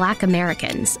particular Black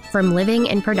Americans, from living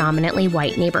in predominantly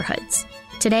white neighborhoods.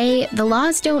 Today, the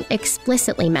laws don't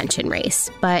explicitly mention race,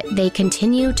 but they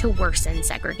continue to worsen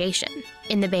segregation.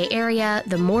 In the Bay Area,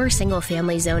 the more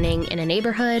single-family zoning in a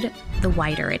neighborhood, the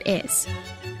wider it is.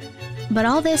 But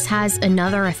all this has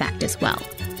another effect as well.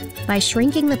 By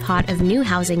shrinking the pot of new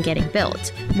housing getting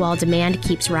built, while demand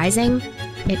keeps rising,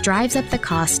 it drives up the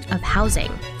cost of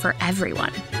housing for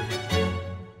everyone.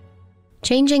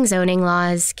 Changing zoning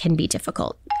laws can be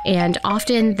difficult, and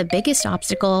often the biggest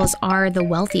obstacles are the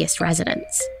wealthiest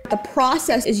residents. The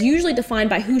process is usually defined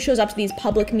by who shows up to these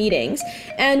public meetings,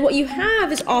 and what you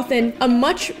have is often a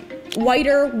much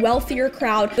whiter, wealthier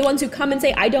crowd, the ones who come and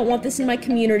say, I don't want this in my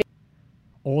community.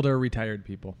 Older, retired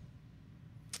people.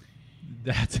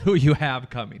 That's who you have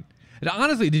coming. And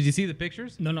honestly, did you see the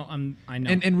pictures? No, I know.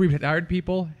 And retired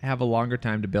people have a longer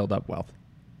time to build up wealth.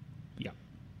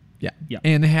 Yeah. Yeah.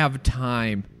 And have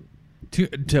time to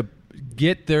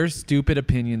get their stupid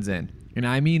opinions in. And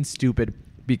I mean stupid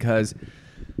because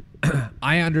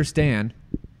I understand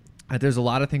that there's a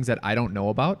lot of things that I don't know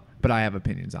about, but I have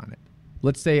opinions on it.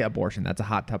 Let's say abortion. That's a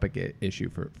hot topic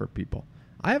issue for people.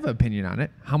 I have an opinion on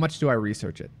it. How much do I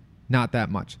research it? Not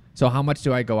that much. So how much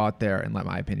do I go out there and let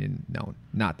my opinion known?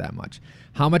 Not that much.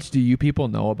 How much do you people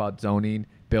know about zoning,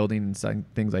 building,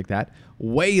 and things like that?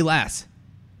 Way less.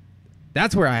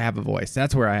 That's where I have a voice.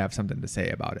 That's where I have something to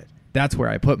say about it. That's where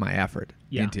I put my effort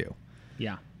into.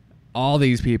 Yeah. All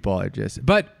these people are just,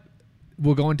 but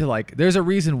we'll go into there's a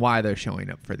reason why they're showing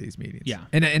up for these meetings. Yeah.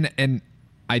 And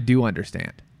I do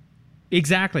understand.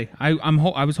 Exactly.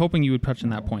 I was hoping you would touch on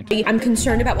that point. I'm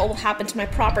concerned about what will happen to my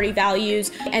property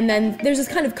values. And then there's this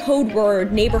kind of code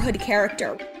word, neighborhood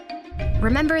character.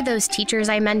 Remember those teachers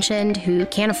I mentioned who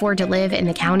can't afford to live in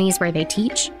the counties where they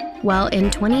teach? Well, in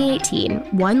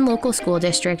 2018, one local school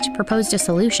district proposed a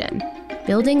solution,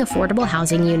 building affordable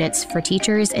housing units for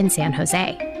teachers in San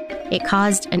Jose. It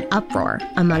caused an uproar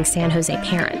among San Jose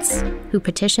parents, who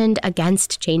petitioned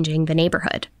against changing the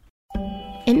neighborhood.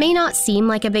 It may not seem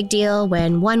like a big deal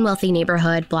when one wealthy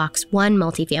neighborhood blocks one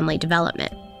multifamily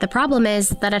development. The problem is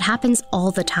that it happens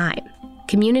all the time.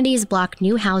 Communities block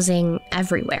new housing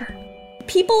everywhere.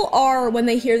 People are, when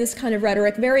they hear this kind of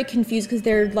rhetoric, very confused because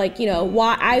they're like,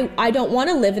 why I don't want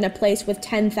to live in a place with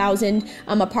 10,000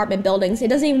 apartment buildings. It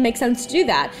doesn't even make sense to do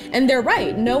that. And they're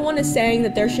right. No one is saying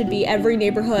that there should be every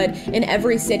neighborhood in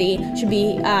every city should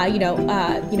be,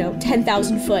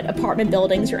 10,000 foot apartment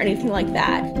buildings or anything like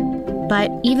that.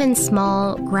 But even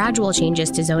small, gradual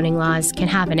changes to zoning laws can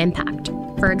have an impact.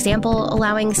 For example,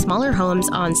 allowing smaller homes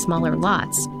on smaller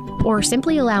lots, or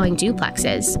simply allowing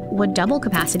duplexes, would double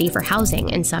capacity for housing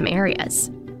in some areas.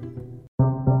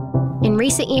 In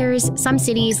recent years, some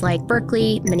cities like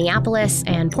Berkeley, Minneapolis,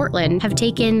 and Portland have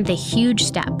taken the huge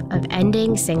step of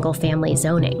ending single-family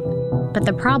zoning. But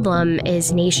the problem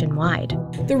is nationwide.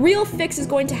 The real fix is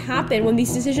going to happen when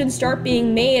these decisions start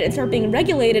being made and start being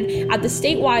regulated at the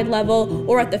statewide level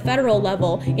or at the federal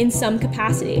level in some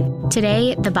capacity.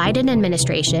 Today, the Biden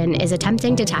administration is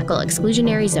attempting to tackle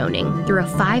exclusionary zoning through a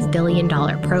 $5 billion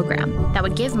program that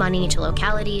would give money to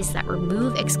localities that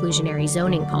remove exclusionary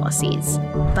zoning policies.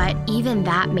 But even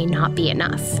that may not be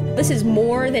enough. This is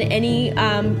more than any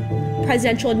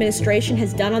presidential administration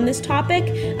has done on this topic,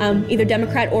 either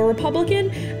Democrat or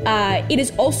Republican. It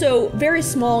is also very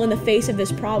small in the face of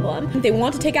this problem. They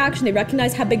want to take action, they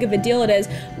recognize how big of a deal it is,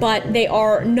 but they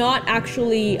are not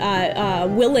actually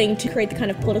willing to create the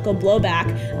kind of political blowback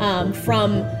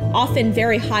from often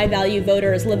very high-value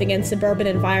voters living in suburban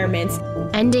environments.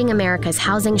 Ending America's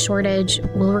housing shortage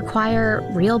will require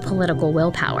real political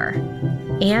willpower,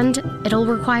 and it'll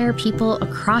require people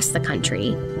across the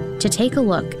country to take a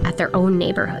look at their own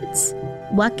neighborhoods.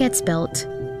 What gets built,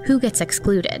 who gets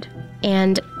excluded,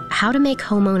 and how to make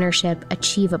homeownership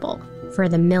achievable for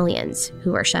the millions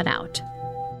who are shut out.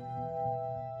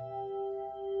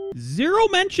 Zero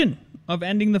mention of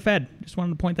ending the Fed. Just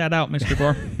wanted to point that out, Mr.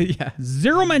 Gore. Yeah.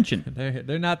 Zero mention.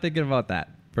 They're not thinking about that,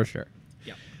 for sure.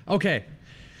 Yeah. Okay.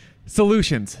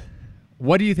 Solutions.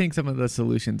 What do you think some of the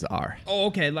solutions are? Oh,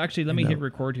 okay. Actually, let me hit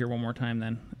record here one more time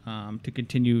then to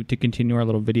continue our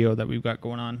little video that we've got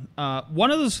going on. One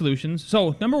of the solutions.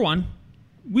 So, number one,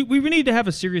 we need to have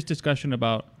a serious discussion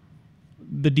about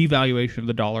the devaluation of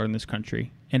the dollar in this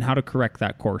country and how to correct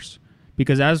that course.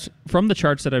 Because as from the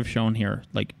charts that I've shown here,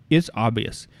 it's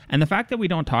obvious. And the fact that we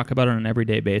don't talk about it on an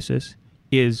everyday basis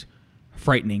is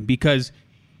frightening because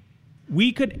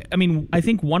I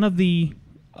think one of the,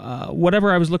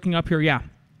 whatever I was looking up here,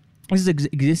 this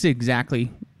is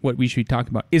exactly what we should talk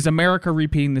about. Is America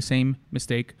repeating the same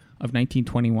mistake of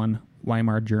 1921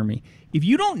 Weimar Germany? If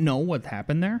you don't know what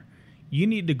happened there, you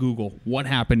need to Google what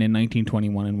happened in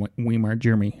 1921 in Weimar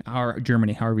Germany,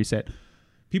 however you say it.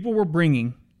 People were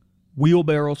bringing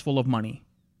wheelbarrows full of money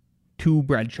to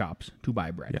bread shops to buy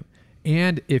bread. Yep.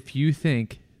 And if you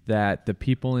think that the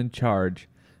people in charge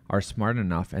are smart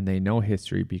enough and they know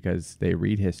history because they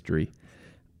read history.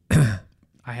 I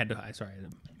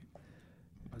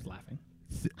was laughing.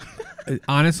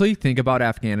 Honestly, think about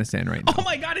Afghanistan right now. Oh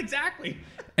my God, exactly.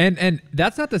 And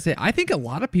that's not to say, I think a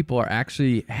lot of people are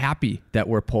actually happy that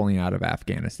we're pulling out of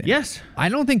Afghanistan. Yes. I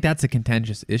don't think that's a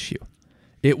contentious issue.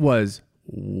 It was,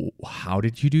 how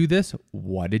did you do this?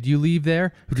 What did you leave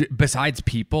there? Besides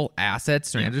people, assets,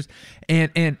 strangers.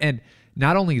 And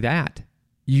not only that,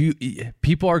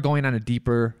 people are going on a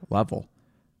deeper level.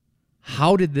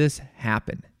 How did this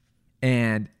happen?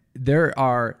 And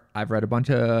I've read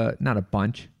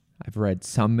I've read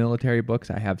some military books.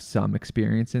 I have some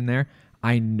experience in there.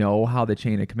 I know how the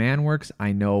chain of command works.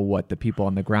 I know what the people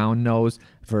on the ground knows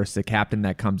versus the captain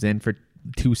that comes in for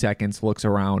 2 seconds, looks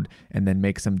around, and then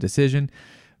makes some decision.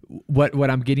 What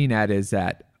I'm getting at is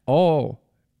that,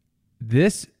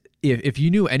 if you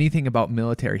knew anything about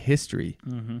military history,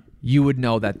 you would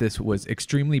know that this was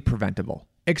extremely preventable.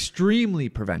 Extremely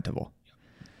preventable.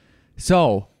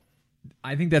 So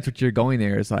I think that's what you're going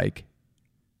there is like,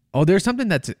 there's something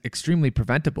that's extremely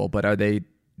preventable, but are they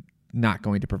not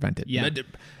going to prevent it? Yeah.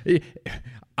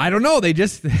 I don't know. They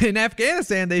just, in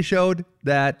Afghanistan, they showed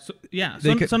that.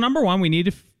 So number one, we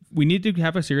need to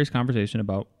have a serious conversation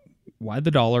about why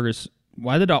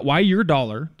your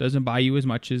dollar doesn't buy you as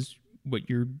much as what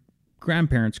your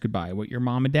grandparents could buy, what your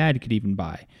mom and dad could even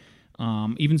buy.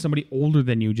 Even somebody older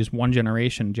than you, just one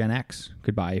generation, Gen X,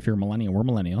 could buy if you're a millennial. We're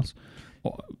millennials.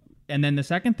 And then the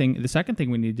second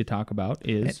thing we need to talk about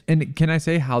is... And can I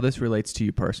say how this relates to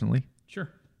you personally? Sure.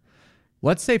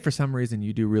 Let's say for some reason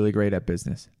you do really great at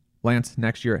business. Lance,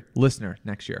 next year, listener,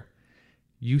 next year,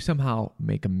 you somehow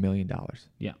make $1 million.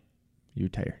 Yeah. You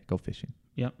retire, go fishing.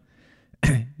 Yep.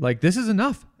 Like, this is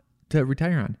enough to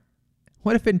retire on.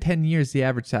 What if in 10 years the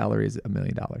average salary is $1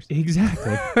 million?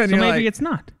 Exactly. So maybe it's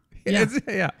not.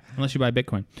 Yeah. Unless you buy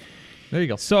Bitcoin. There you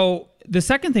go. So the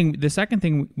second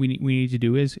thing we need to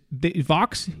do is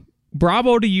Vox.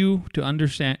 Bravo to you to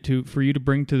understand for you to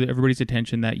bring to everybody's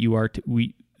attention that you are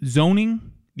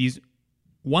zoning. These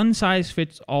one size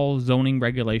fits all zoning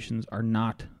regulations are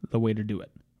not the way to do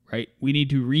it. Right? We need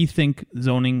to rethink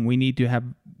zoning. We need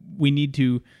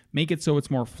to make it so it's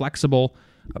more flexible.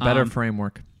 A better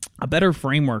framework. A better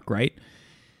framework, right?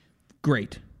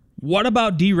 Great. What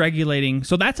about deregulating?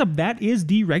 So that is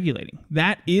deregulating.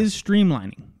 That is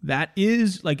streamlining. That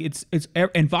is like it's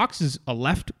and Vox is a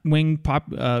left-wing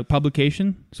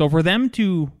publication. So for them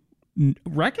to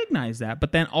recognize that,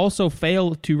 but then also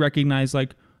fail to recognize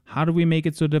like how do we make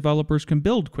it so developers can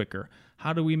build quicker?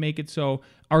 How do we make it so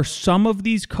are some of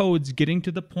these codes getting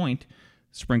to the point?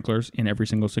 Sprinklers in every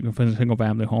single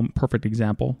family home, perfect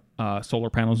example.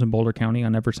 Solar panels in Boulder County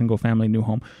on every single family new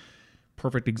home,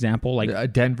 perfect example.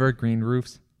 Like Denver green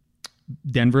roofs.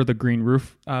 Denver, the green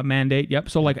roof mandate. Yep.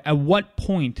 So like, at what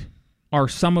point are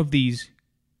some of these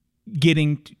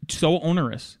getting so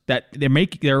onerous that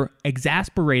they're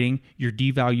exasperating your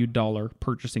devalued dollar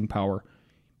purchasing power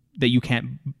that you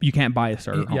can't buy a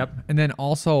starter home? Yep. And then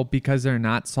also because they're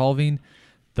not solving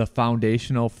the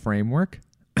foundational framework.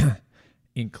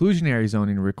 Inclusionary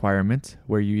zoning requirements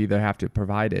where you either have to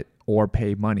provide it or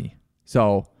pay money.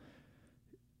 So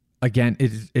again,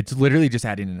 it's literally just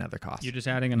adding another cost. You're just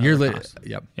adding another cost.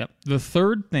 Yep. The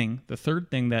third thing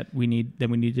that we need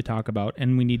to talk about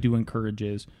and we need to encourage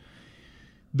is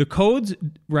the codes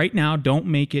right now don't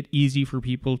make it easy for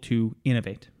people to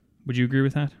innovate. Would you agree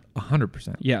with that?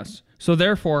 100%. Yes. So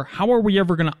therefore, how are we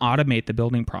ever going to automate the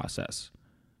building process?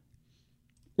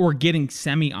 Or getting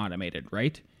semi-automated,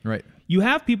 right? Right. You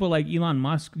have people like Elon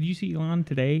Musk. Did you see Elon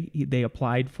today? They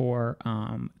applied for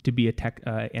to be a tech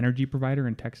energy provider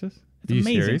in Texas. It's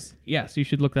amazing. Serious? Yes, you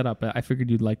should look that up. I figured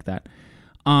you'd like that.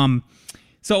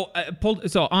 So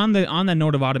on the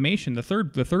note of automation, the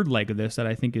third leg of this that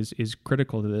I think is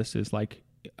critical to this is like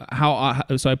how.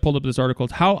 So I pulled up this article.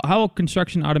 It's how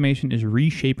construction automation is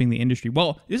reshaping the industry.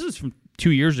 Well, this is from 2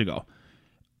 years ago.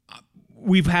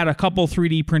 We've had a couple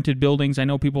 3D printed buildings. I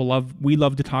know we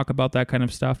love to talk about that kind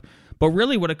of stuff. But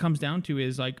really what it comes down to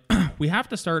is like we have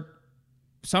to start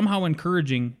somehow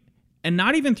encouraging, and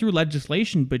not even through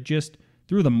legislation, but just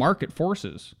through the market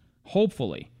forces,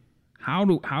 hopefully. How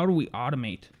do we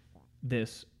automate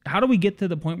this? How do we get to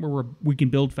the point where we can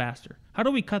build faster? How do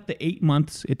we cut the 8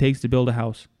 months it takes to build a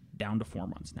house down to 4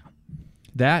 months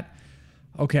now?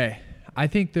 Okay. I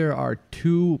think there are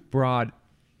two broad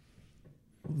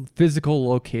physical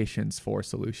locations for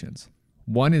solutions.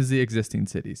 One is the existing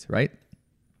cities, right?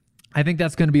 I think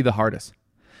that's going to be the hardest.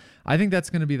 I think that's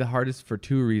going to be the hardest for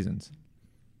two reasons.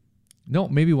 No,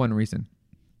 maybe one reason.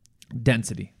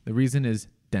 Density. The reason is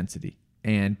density.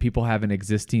 And people have an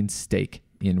existing stake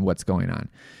in what's going on.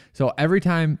 So every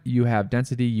time you have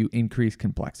density, you increase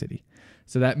complexity.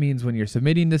 So that means when you're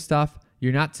submitting this stuff,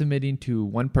 you're not submitting to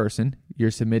one person.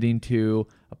 You're submitting to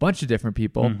a bunch of different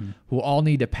people who all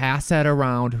need to pass that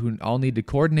around, who all need to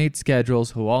coordinate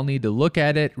schedules, who all need to look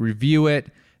at it, review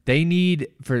it. They need,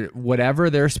 for whatever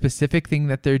their specific thing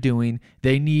that they're doing,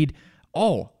 they need,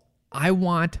 I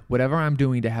want whatever I'm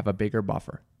doing to have a bigger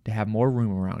buffer, to have more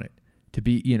room around it, to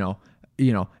be,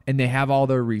 and they have all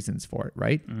their reasons for it,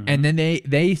 right? And then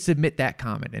they submit that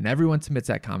comment, and everyone submits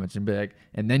that comment, and be like,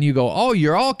 and then you go,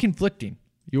 you're all conflicting.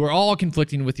 You are all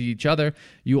conflicting with each other.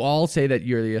 You all say that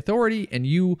you're the authority, and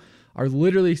you are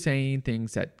literally saying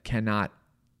things that cannot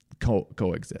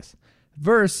coexist.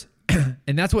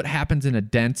 And that's what happens in a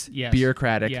dense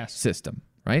bureaucratic system,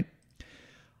 right?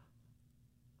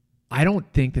 I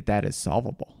don't think that is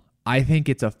solvable. I think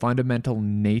it's a fundamental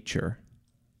nature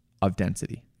of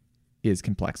density is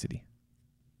complexity.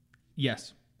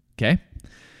 Yes. Okay.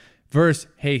 Versus,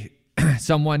 hey,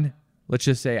 someone, let's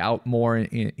just say out more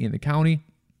in the county,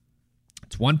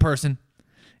 it's one person,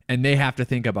 and they have to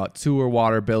think about sewer,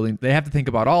 water, building. They have to think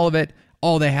about all of it.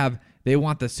 They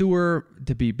want the sewer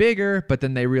to be bigger, but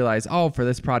then they realize, for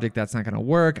this project, that's not going to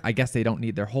work. I guess they don't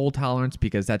need their hole tolerance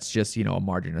because that's just, a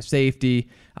margin of safety.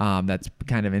 That's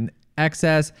kind of in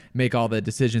excess. Make all the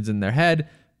decisions in their head,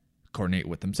 coordinate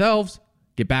with themselves,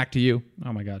 get back to you.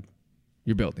 Oh my God.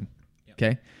 You're building. Yep.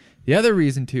 Okay. The other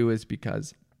reason too is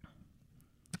because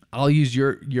I'll use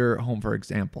your home for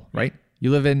example, right? You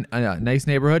live in a nice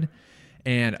neighborhood,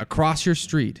 and across your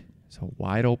street is a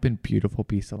wide open, beautiful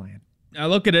piece of land. I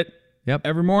look at it. Yep.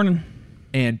 Every morning.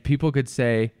 And people could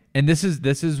say, and this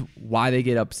is why they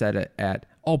get upset at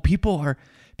people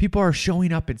are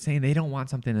showing up and saying they don't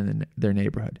want something in their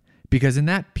neighborhood. Because in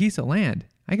that piece of land,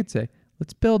 I could say,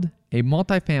 let's build a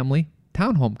multifamily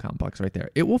townhome complex right there.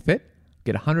 It will fit.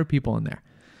 Get 100 people in there.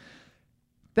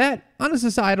 That, on a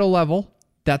societal level,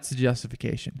 that's the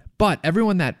justification. But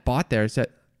everyone that bought there said,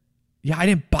 I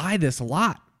didn't buy this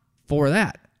lot for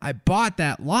that. I bought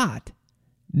that lot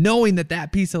knowing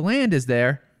that piece of land is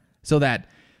there so that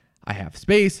I have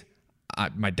space,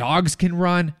 my dogs can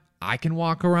run, I can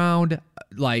walk around.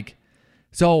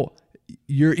 So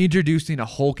you're introducing a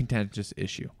whole contentious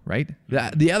issue, right?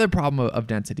 The other problem of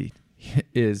density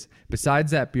is,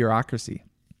 besides that bureaucracy,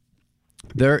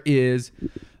 there is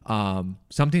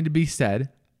something to be said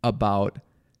about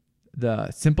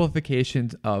the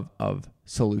simplifications of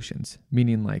solutions,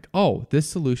 meaning this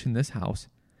solution, this house,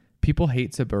 people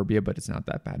hate suburbia, but it's not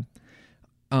that bad.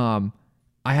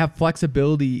 I have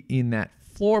flexibility in that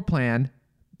floor plan.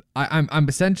 I'm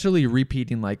essentially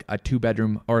repeating a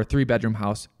 2-bedroom or a 3-bedroom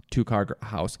house, 2-car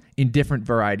house in different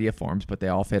variety of forms, but they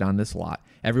all fit on this lot.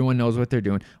 Everyone knows what they're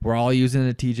doing. We're all using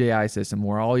a TJI system.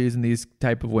 We're all using these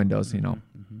type of windows,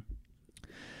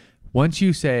 Once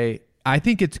you say, I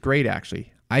think it's great,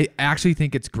 actually. I actually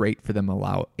think it's great for them to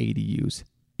allow ADUs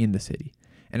in the city.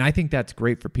 And I think that's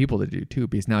great for people to do too,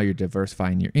 because now you're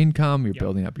diversifying your income, you're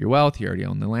building up your wealth, you already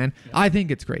own the land. Yep. I think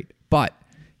it's great, but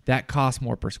that costs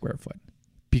more per square foot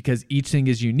because each thing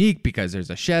is unique, because there's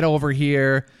a shed over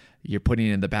here, you're putting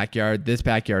it in the backyard, this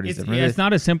backyard is different. It's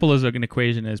not as simple as an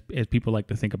equation as people like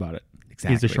to think about it.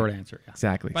 Exactly. Is the short answer. Yeah.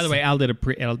 Exactly. By the way, Al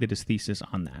did his thesis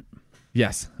on that.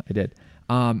 Yes, I did.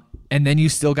 And then you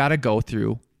still got to go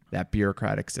through that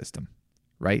bureaucratic system.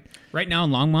 Right now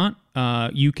in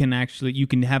Longmont, you can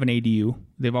have an ADU.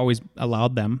 They've always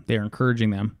allowed them. They're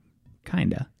encouraging them,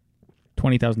 kinda.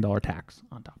 $20,000 tax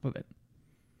on top of it.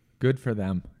 Good for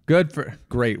them.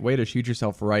 Great way to shoot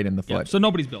yourself right in the foot. Yeah, so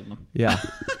nobody's building them. Yeah,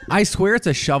 I swear it's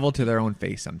a shovel to their own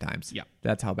face sometimes. Yeah,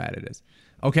 that's how bad it is.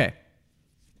 Okay,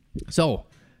 so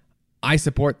I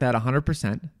support that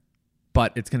 100%,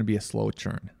 but it's going to be a slow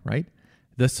churn, right?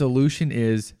 The solution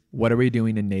is, what are we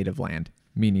doing in native land?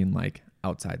 Meaning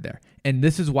outside there. And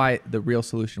this is why the real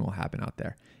solution will happen out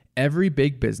there. Every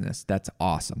big business that's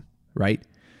awesome, right,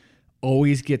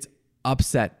 always gets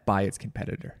upset by its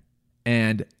competitor.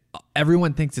 And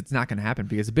everyone thinks it's not going to happen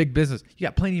because a big business, you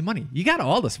got plenty of money. You got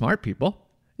all the smart people.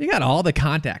 You got all the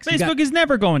contacts. Facebook is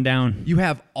never going down. You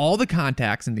have all the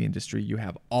contacts in the industry. You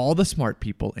have all the smart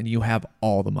people, and you have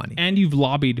all the money. And you've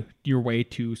lobbied your way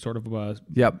to sort of a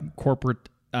corporate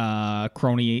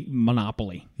crony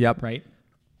monopoly. Yep. Right?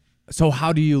 So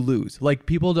how do you lose?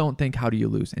 People don't think, how do you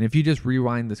lose? And if you just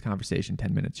rewind this conversation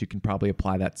 10 minutes, you can probably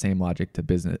apply that same logic to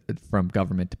business, from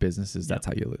government to businesses. That's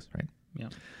how you lose, right?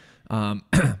 Yeah.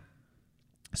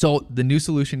 So the new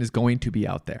solution is going to be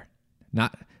out there.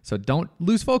 So don't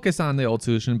lose focus on the old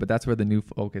solution, but that's where the new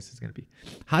focus is going to be.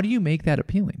 How do you make that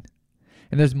appealing?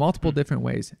 And there's multiple different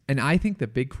ways. And I think the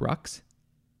big crux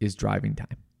is driving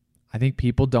time. I think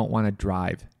people don't want to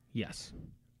drive. Yes.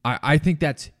 I think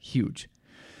that's huge.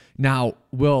 Now,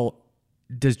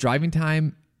 does driving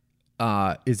time,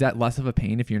 is that less of a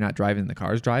pain if you're not driving and the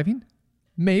car's driving?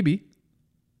 Maybe.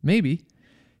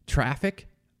 Traffic.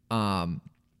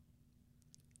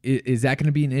 Is that going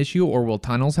to be an issue, or will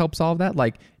tunnels help solve that?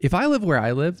 Like, if I live where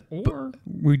I live, or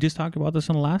we just talked about this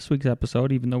on last week's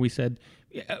episode, even though we said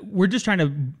we're just trying to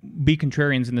be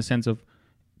contrarians in the sense of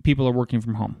people are working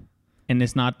from home, and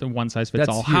it's not the one size fits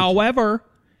all. Huge. However,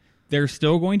 there's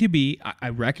still going to be. I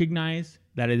recognize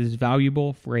that it is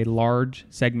valuable for a large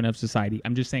segment of society.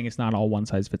 I'm just saying it's not all one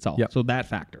size fits all. Yep. So that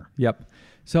factor. Yep.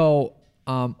 So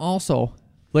also,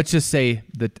 let's just say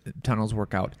the tunnels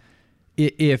work out.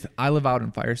 If I live out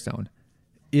in Firestone,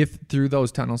 if through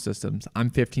those tunnel systems, I'm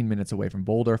 15 minutes away from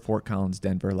Boulder, Fort Collins,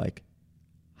 Denver, like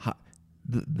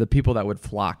the people that would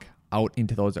flock out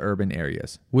into those urban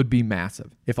areas would be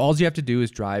massive. If all you have to do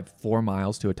is drive 4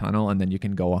 miles to a tunnel and then you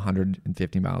can go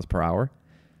 150 miles per hour,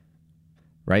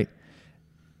 right?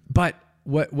 But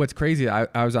what's crazy,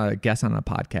 I was a guest on a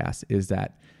podcast, is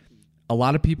that a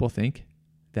lot of people think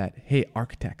that, hey,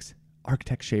 architects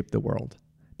shape the world.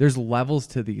 There's levels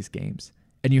to these games,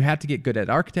 and you have to get good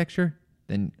at architecture,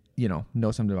 then,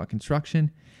 know something about construction.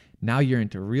 Now you're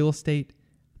into real estate,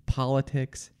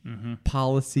 politics,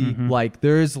 policy. Like,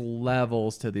 there's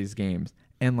levels to these games.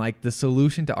 And like, the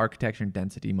solution to architecture and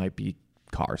density might be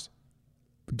cars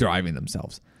driving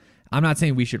themselves. I'm not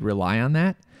saying we should rely on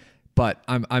that, but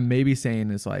I'm maybe saying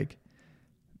is like,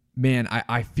 man,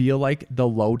 I feel like the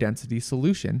low density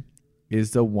solution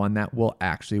is the one that will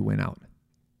actually win out.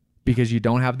 Because you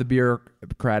don't have the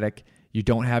bureaucratic, you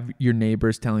don't have your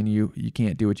neighbors telling you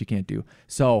can't do what you can't do.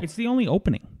 So it's the only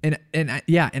opening. And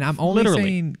I'm only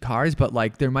saying cars, but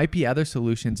like, there might be other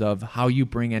solutions of how you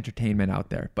bring entertainment out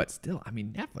there. But still, I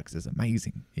mean, Netflix is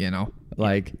amazing,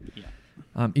 like,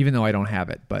 even though I don't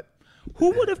have it. But who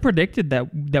would have predicted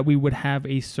that we would have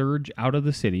a surge out of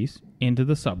the cities into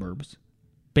the suburbs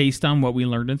based on what we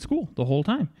learned in school the whole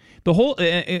time?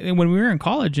 When we were in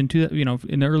college in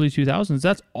the early 2000s,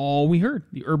 that's all we heard.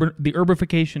 The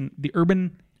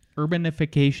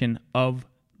urbanification of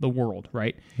the world,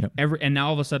 right? Yep. And now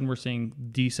all of a sudden we're seeing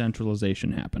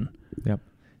decentralization happen. Yep.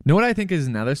 Know what I think is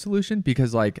another solution?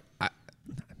 Because like,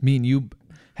 me and you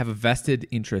have a vested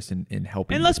interest in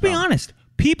helping. And let's be honest,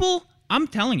 people, I'm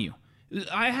telling you,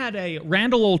 I had a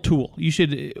Randall O'Toole.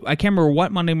 I can't remember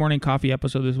what Monday Morning Coffee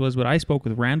episode this was, but I spoke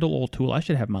with Randall O'Toole. I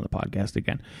should have him on the podcast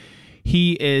again.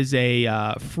 He is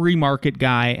a free market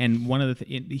guy, and one of the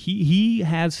he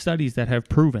has studies that have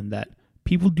proven that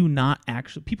people do not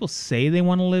actually. People say they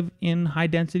want to live in high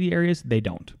density areas. They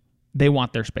don't. They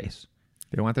want their space.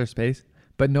 They want their space,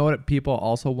 but know what people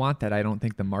also want that I don't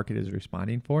think the market is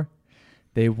responding for.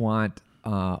 They want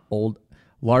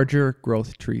larger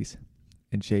growth trees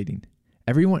and shading.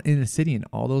 Everyone in the city, in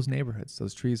all those neighborhoods,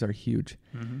 those trees are huge.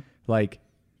 Like,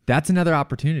 that's another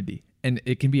opportunity, and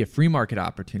it can be a free market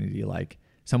opportunity. Like,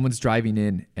 someone's driving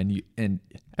in, and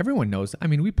everyone knows. I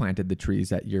mean, we planted the trees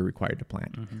that you're required to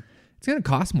plant. It's going to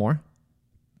cost more,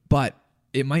 but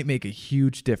it might make a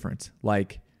huge difference.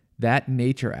 Like, that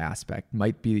nature aspect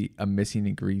might be a missing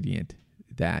ingredient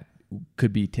that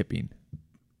could be tipping.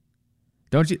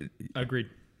 Don't you? Agreed.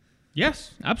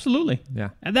 Yes, absolutely.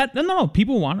 Yeah. And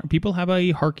people have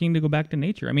a harking to go back to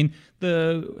nature. I mean,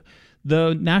 the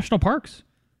national parks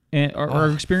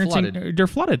are experiencing flooded. They're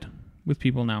flooded with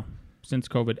people now since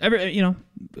COVID.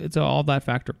 It's all that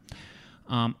factor.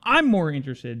 I'm more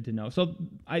interested to know. So,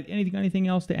 anything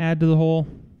else to add to the whole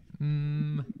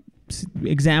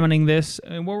examining this?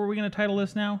 And what were we going to title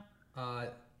this now?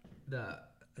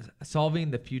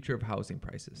 Solving the future of housing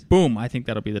prices. Boom! I think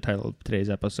that'll be the title of today's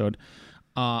episode.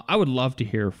 I would love to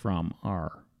hear from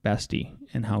our bestie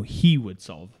and how he would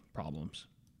solve problems.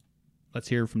 Let's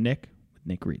hear from Nick with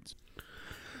Nick Reads.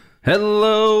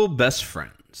 Hello, best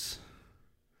friends.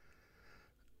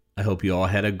 I hope you all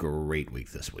had a great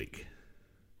week this week.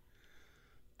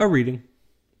 A reading.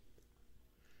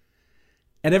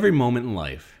 At every moment in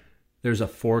life, there's a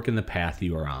fork in the path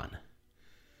you are on.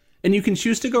 And you can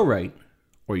choose to go right,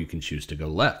 or you can choose to go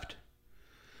left.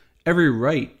 Every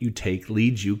right you take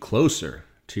leads you closer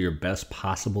to your best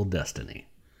possible destiny.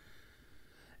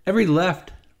 Every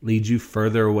left leads you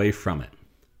further away from it.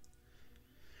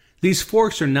 These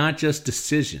forks are not just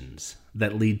decisions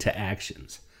that lead to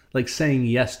actions, like saying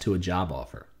yes to a job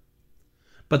offer,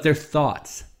 but they're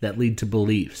thoughts that lead to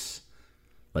beliefs,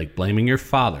 like blaming your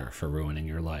father for ruining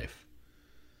your life.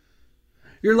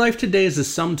 Your life today is the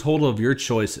sum total of your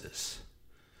choices.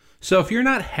 So if you're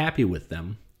not happy with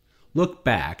them, look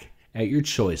back at your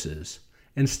choices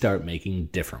and start making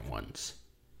different ones.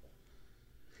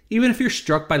 Even if you're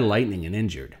struck by lightning and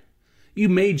injured, you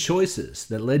made choices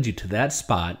that led you to that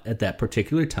spot at that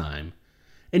particular time,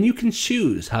 and you can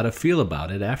choose how to feel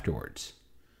about it afterwards.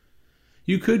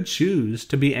 You could choose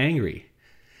to be angry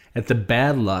at the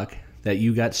bad luck that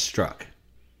you got struck.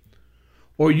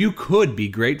 Or you could be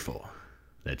grateful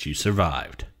that you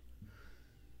survived.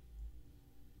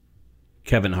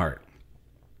 Kevin Hart.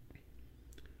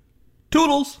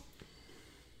 Toodles!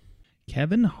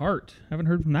 Kevin Hart. Haven't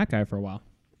heard from that guy for a while.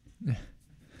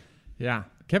 Yeah.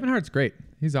 Kevin Hart's great.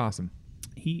 He's awesome.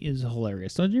 He is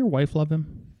hilarious. Does your wife love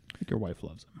him? I think your wife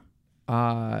loves him.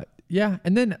 Yeah.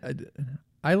 And then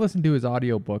I listened to his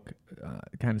audiobook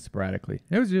kind of sporadically.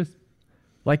 It was just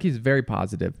like he's very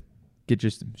positive. Get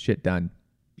your shit done.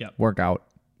 Yep. Work out.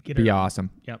 Get be her- awesome.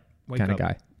 Yep. Wake Kind of up.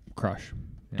 guy. Crush.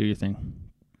 Yeah. Do your thing.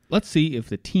 Let's see if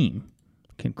the team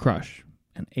can crush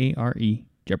an ARE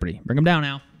Jeopardy. Bring them down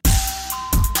now.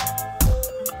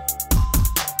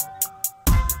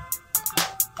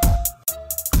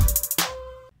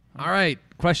 All right.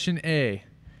 Question A.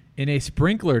 In a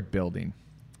sprinklered building,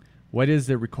 what is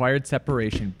the required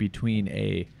separation between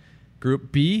a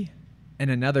Group B and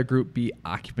another Group B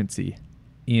occupancy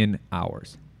in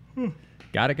hours?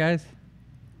 Got it, guys?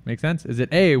 Make sense? Is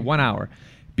it A, 1 hour,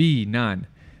 B, none,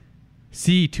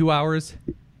 C, 2 hours,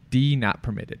 D, not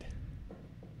permitted?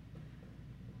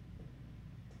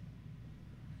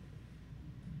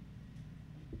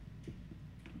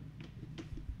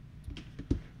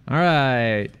 All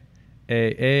right.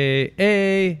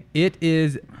 A. It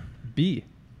is B.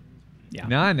 Yeah.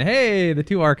 None. Hey, the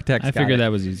two architects I got figured it.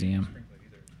 that was easy. Yeah.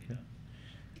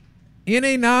 In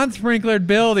a non-sprinklered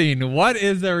building, what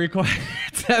is the required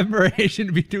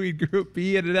separation between Group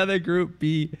B and another Group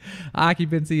B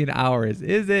occupancy in hours?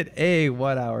 Is it A,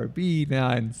 1 hour, B,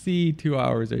 none, C, 2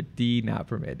 hours, or D, not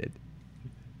permitted?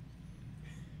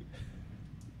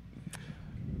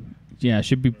 Yeah, it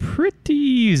should be pretty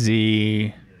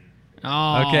easy.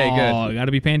 Oh, Okay, good. Got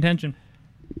to be paying attention.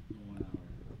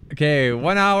 Okay,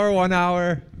 1 hour, 1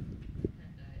 hour.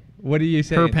 What do you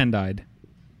say? Her pen died.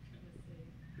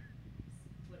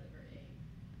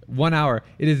 1 hour.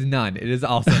 It is none. It is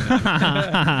also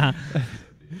none.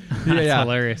 That's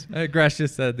hilarious. Gresh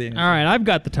just said the answer. All right, I've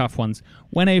got the tough ones.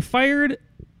 When a fired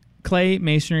clay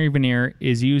masonry veneer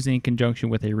is used in conjunction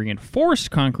with a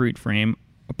reinforced concrete frame,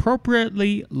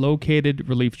 appropriately located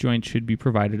relief joints should be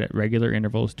provided at regular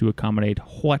intervals to accommodate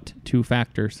what two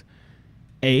factors?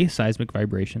 A, seismic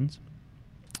vibrations.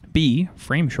 B,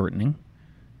 frame shortening.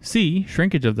 C,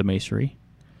 shrinkage of the masonry.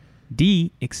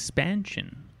 D,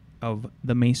 expansion of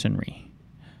the masonry.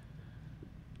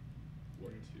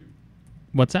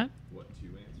 What's that?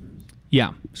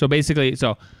 Yeah. So basically,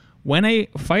 when a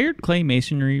fired clay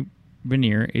masonry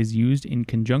veneer is used in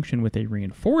conjunction with a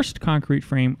reinforced concrete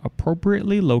frame,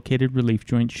 appropriately located relief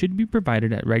joints should be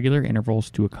provided at regular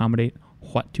intervals to accommodate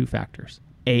what two factors?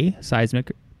 A,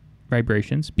 seismic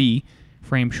vibrations. B,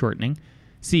 frame shortening.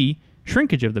 C,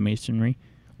 shrinkage of the masonry.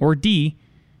 Or D,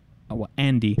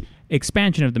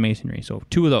 expansion of the masonry. So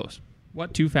two of those.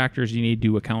 What two factors you need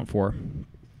to account for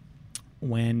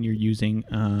when you're using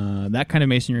that kind of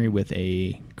masonry with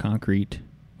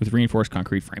reinforced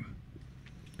concrete frame?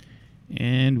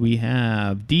 And we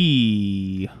have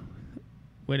D.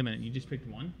 Wait a minute, you just picked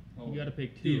one? You got to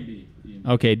pick two. D and B.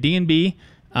 Okay, D and B,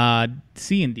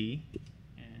 C and D,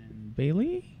 and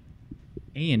Bailey,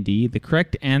 A and D. The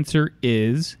correct answer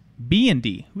is B and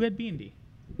D. Who had B and D?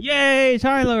 Yay,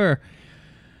 Tyler!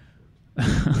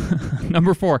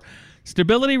 Number 4.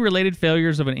 Stability-related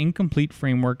failures of an incomplete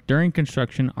framework during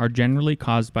construction are generally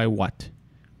caused by what?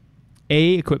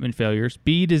 A, equipment failures.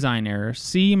 B, design errors.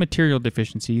 C, material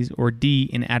deficiencies. Or D,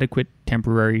 inadequate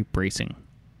temporary bracing.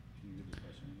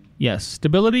 Yes,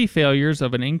 stability failures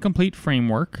of an incomplete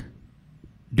framework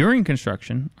during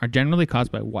construction are generally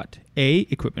caused by what? A,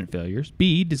 equipment failures.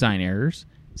 B, design errors.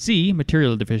 C,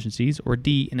 material deficiencies. Or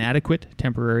D, inadequate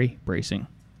temporary bracing.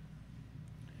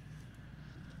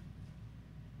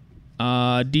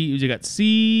 D, you got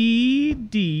C,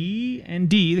 D, and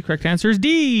D. The correct answer is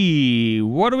D.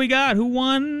 What do we got? Who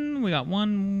won? We got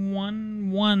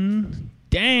 1.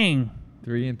 Dang.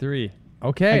 3 and 3.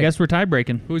 Okay. I guess we're tie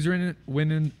breaking. Who's reading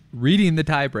the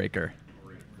tiebreaker?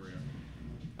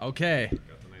 Okay.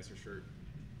 Got the nicer shirt.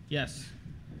 Yes.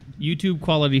 YouTube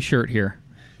quality shirt here.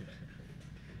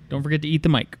 Don't forget to eat the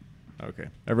mic. Okay.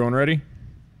 Everyone ready?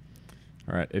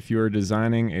 All right. If you are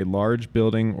designing a large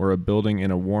building or a building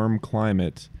in a warm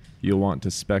climate, you'll want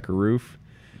to spec a roof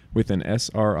with an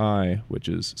SRI, which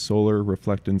is solar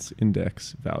reflectance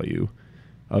index value,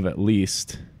 of at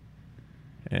least,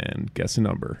 and guess a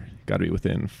number. Got to be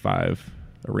within a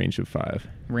range of 5.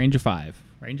 Range of 5.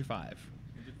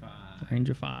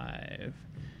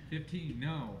 15,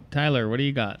 no. Tyler, what do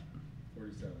you got?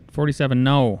 47. 47,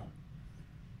 no.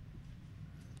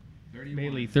 31.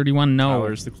 Bailey, 31, no.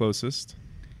 Tyler's the closest.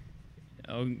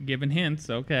 Oh, giving hints.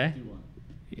 Okay.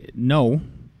 No.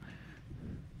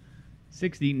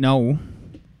 60. No.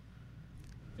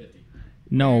 50.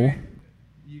 No.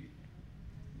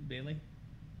 Bailey?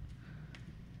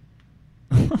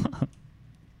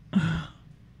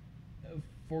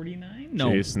 49?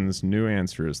 No. Jason's new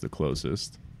answer is the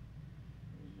closest.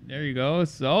 There you go.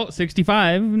 So,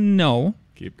 65. No.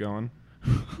 Keep going.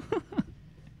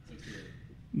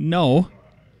 No.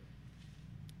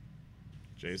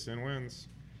 Jason wins.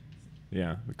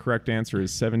 Yeah, the correct answer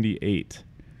is 78.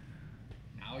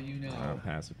 Now you know. I'll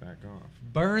pass it back off.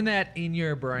 Burn that in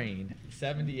your brain.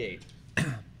 78.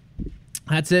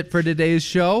 That's it for today's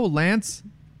show. Lance,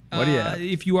 what do you have?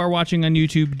 If you are watching on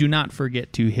YouTube, do not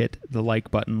forget to hit the like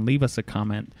button, leave us a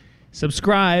comment,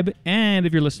 subscribe, and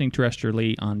if you're listening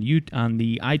terrestrially on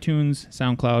the iTunes,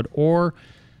 SoundCloud, or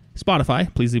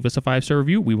Spotify, please leave us a 5-star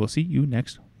review. We will see you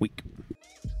next week.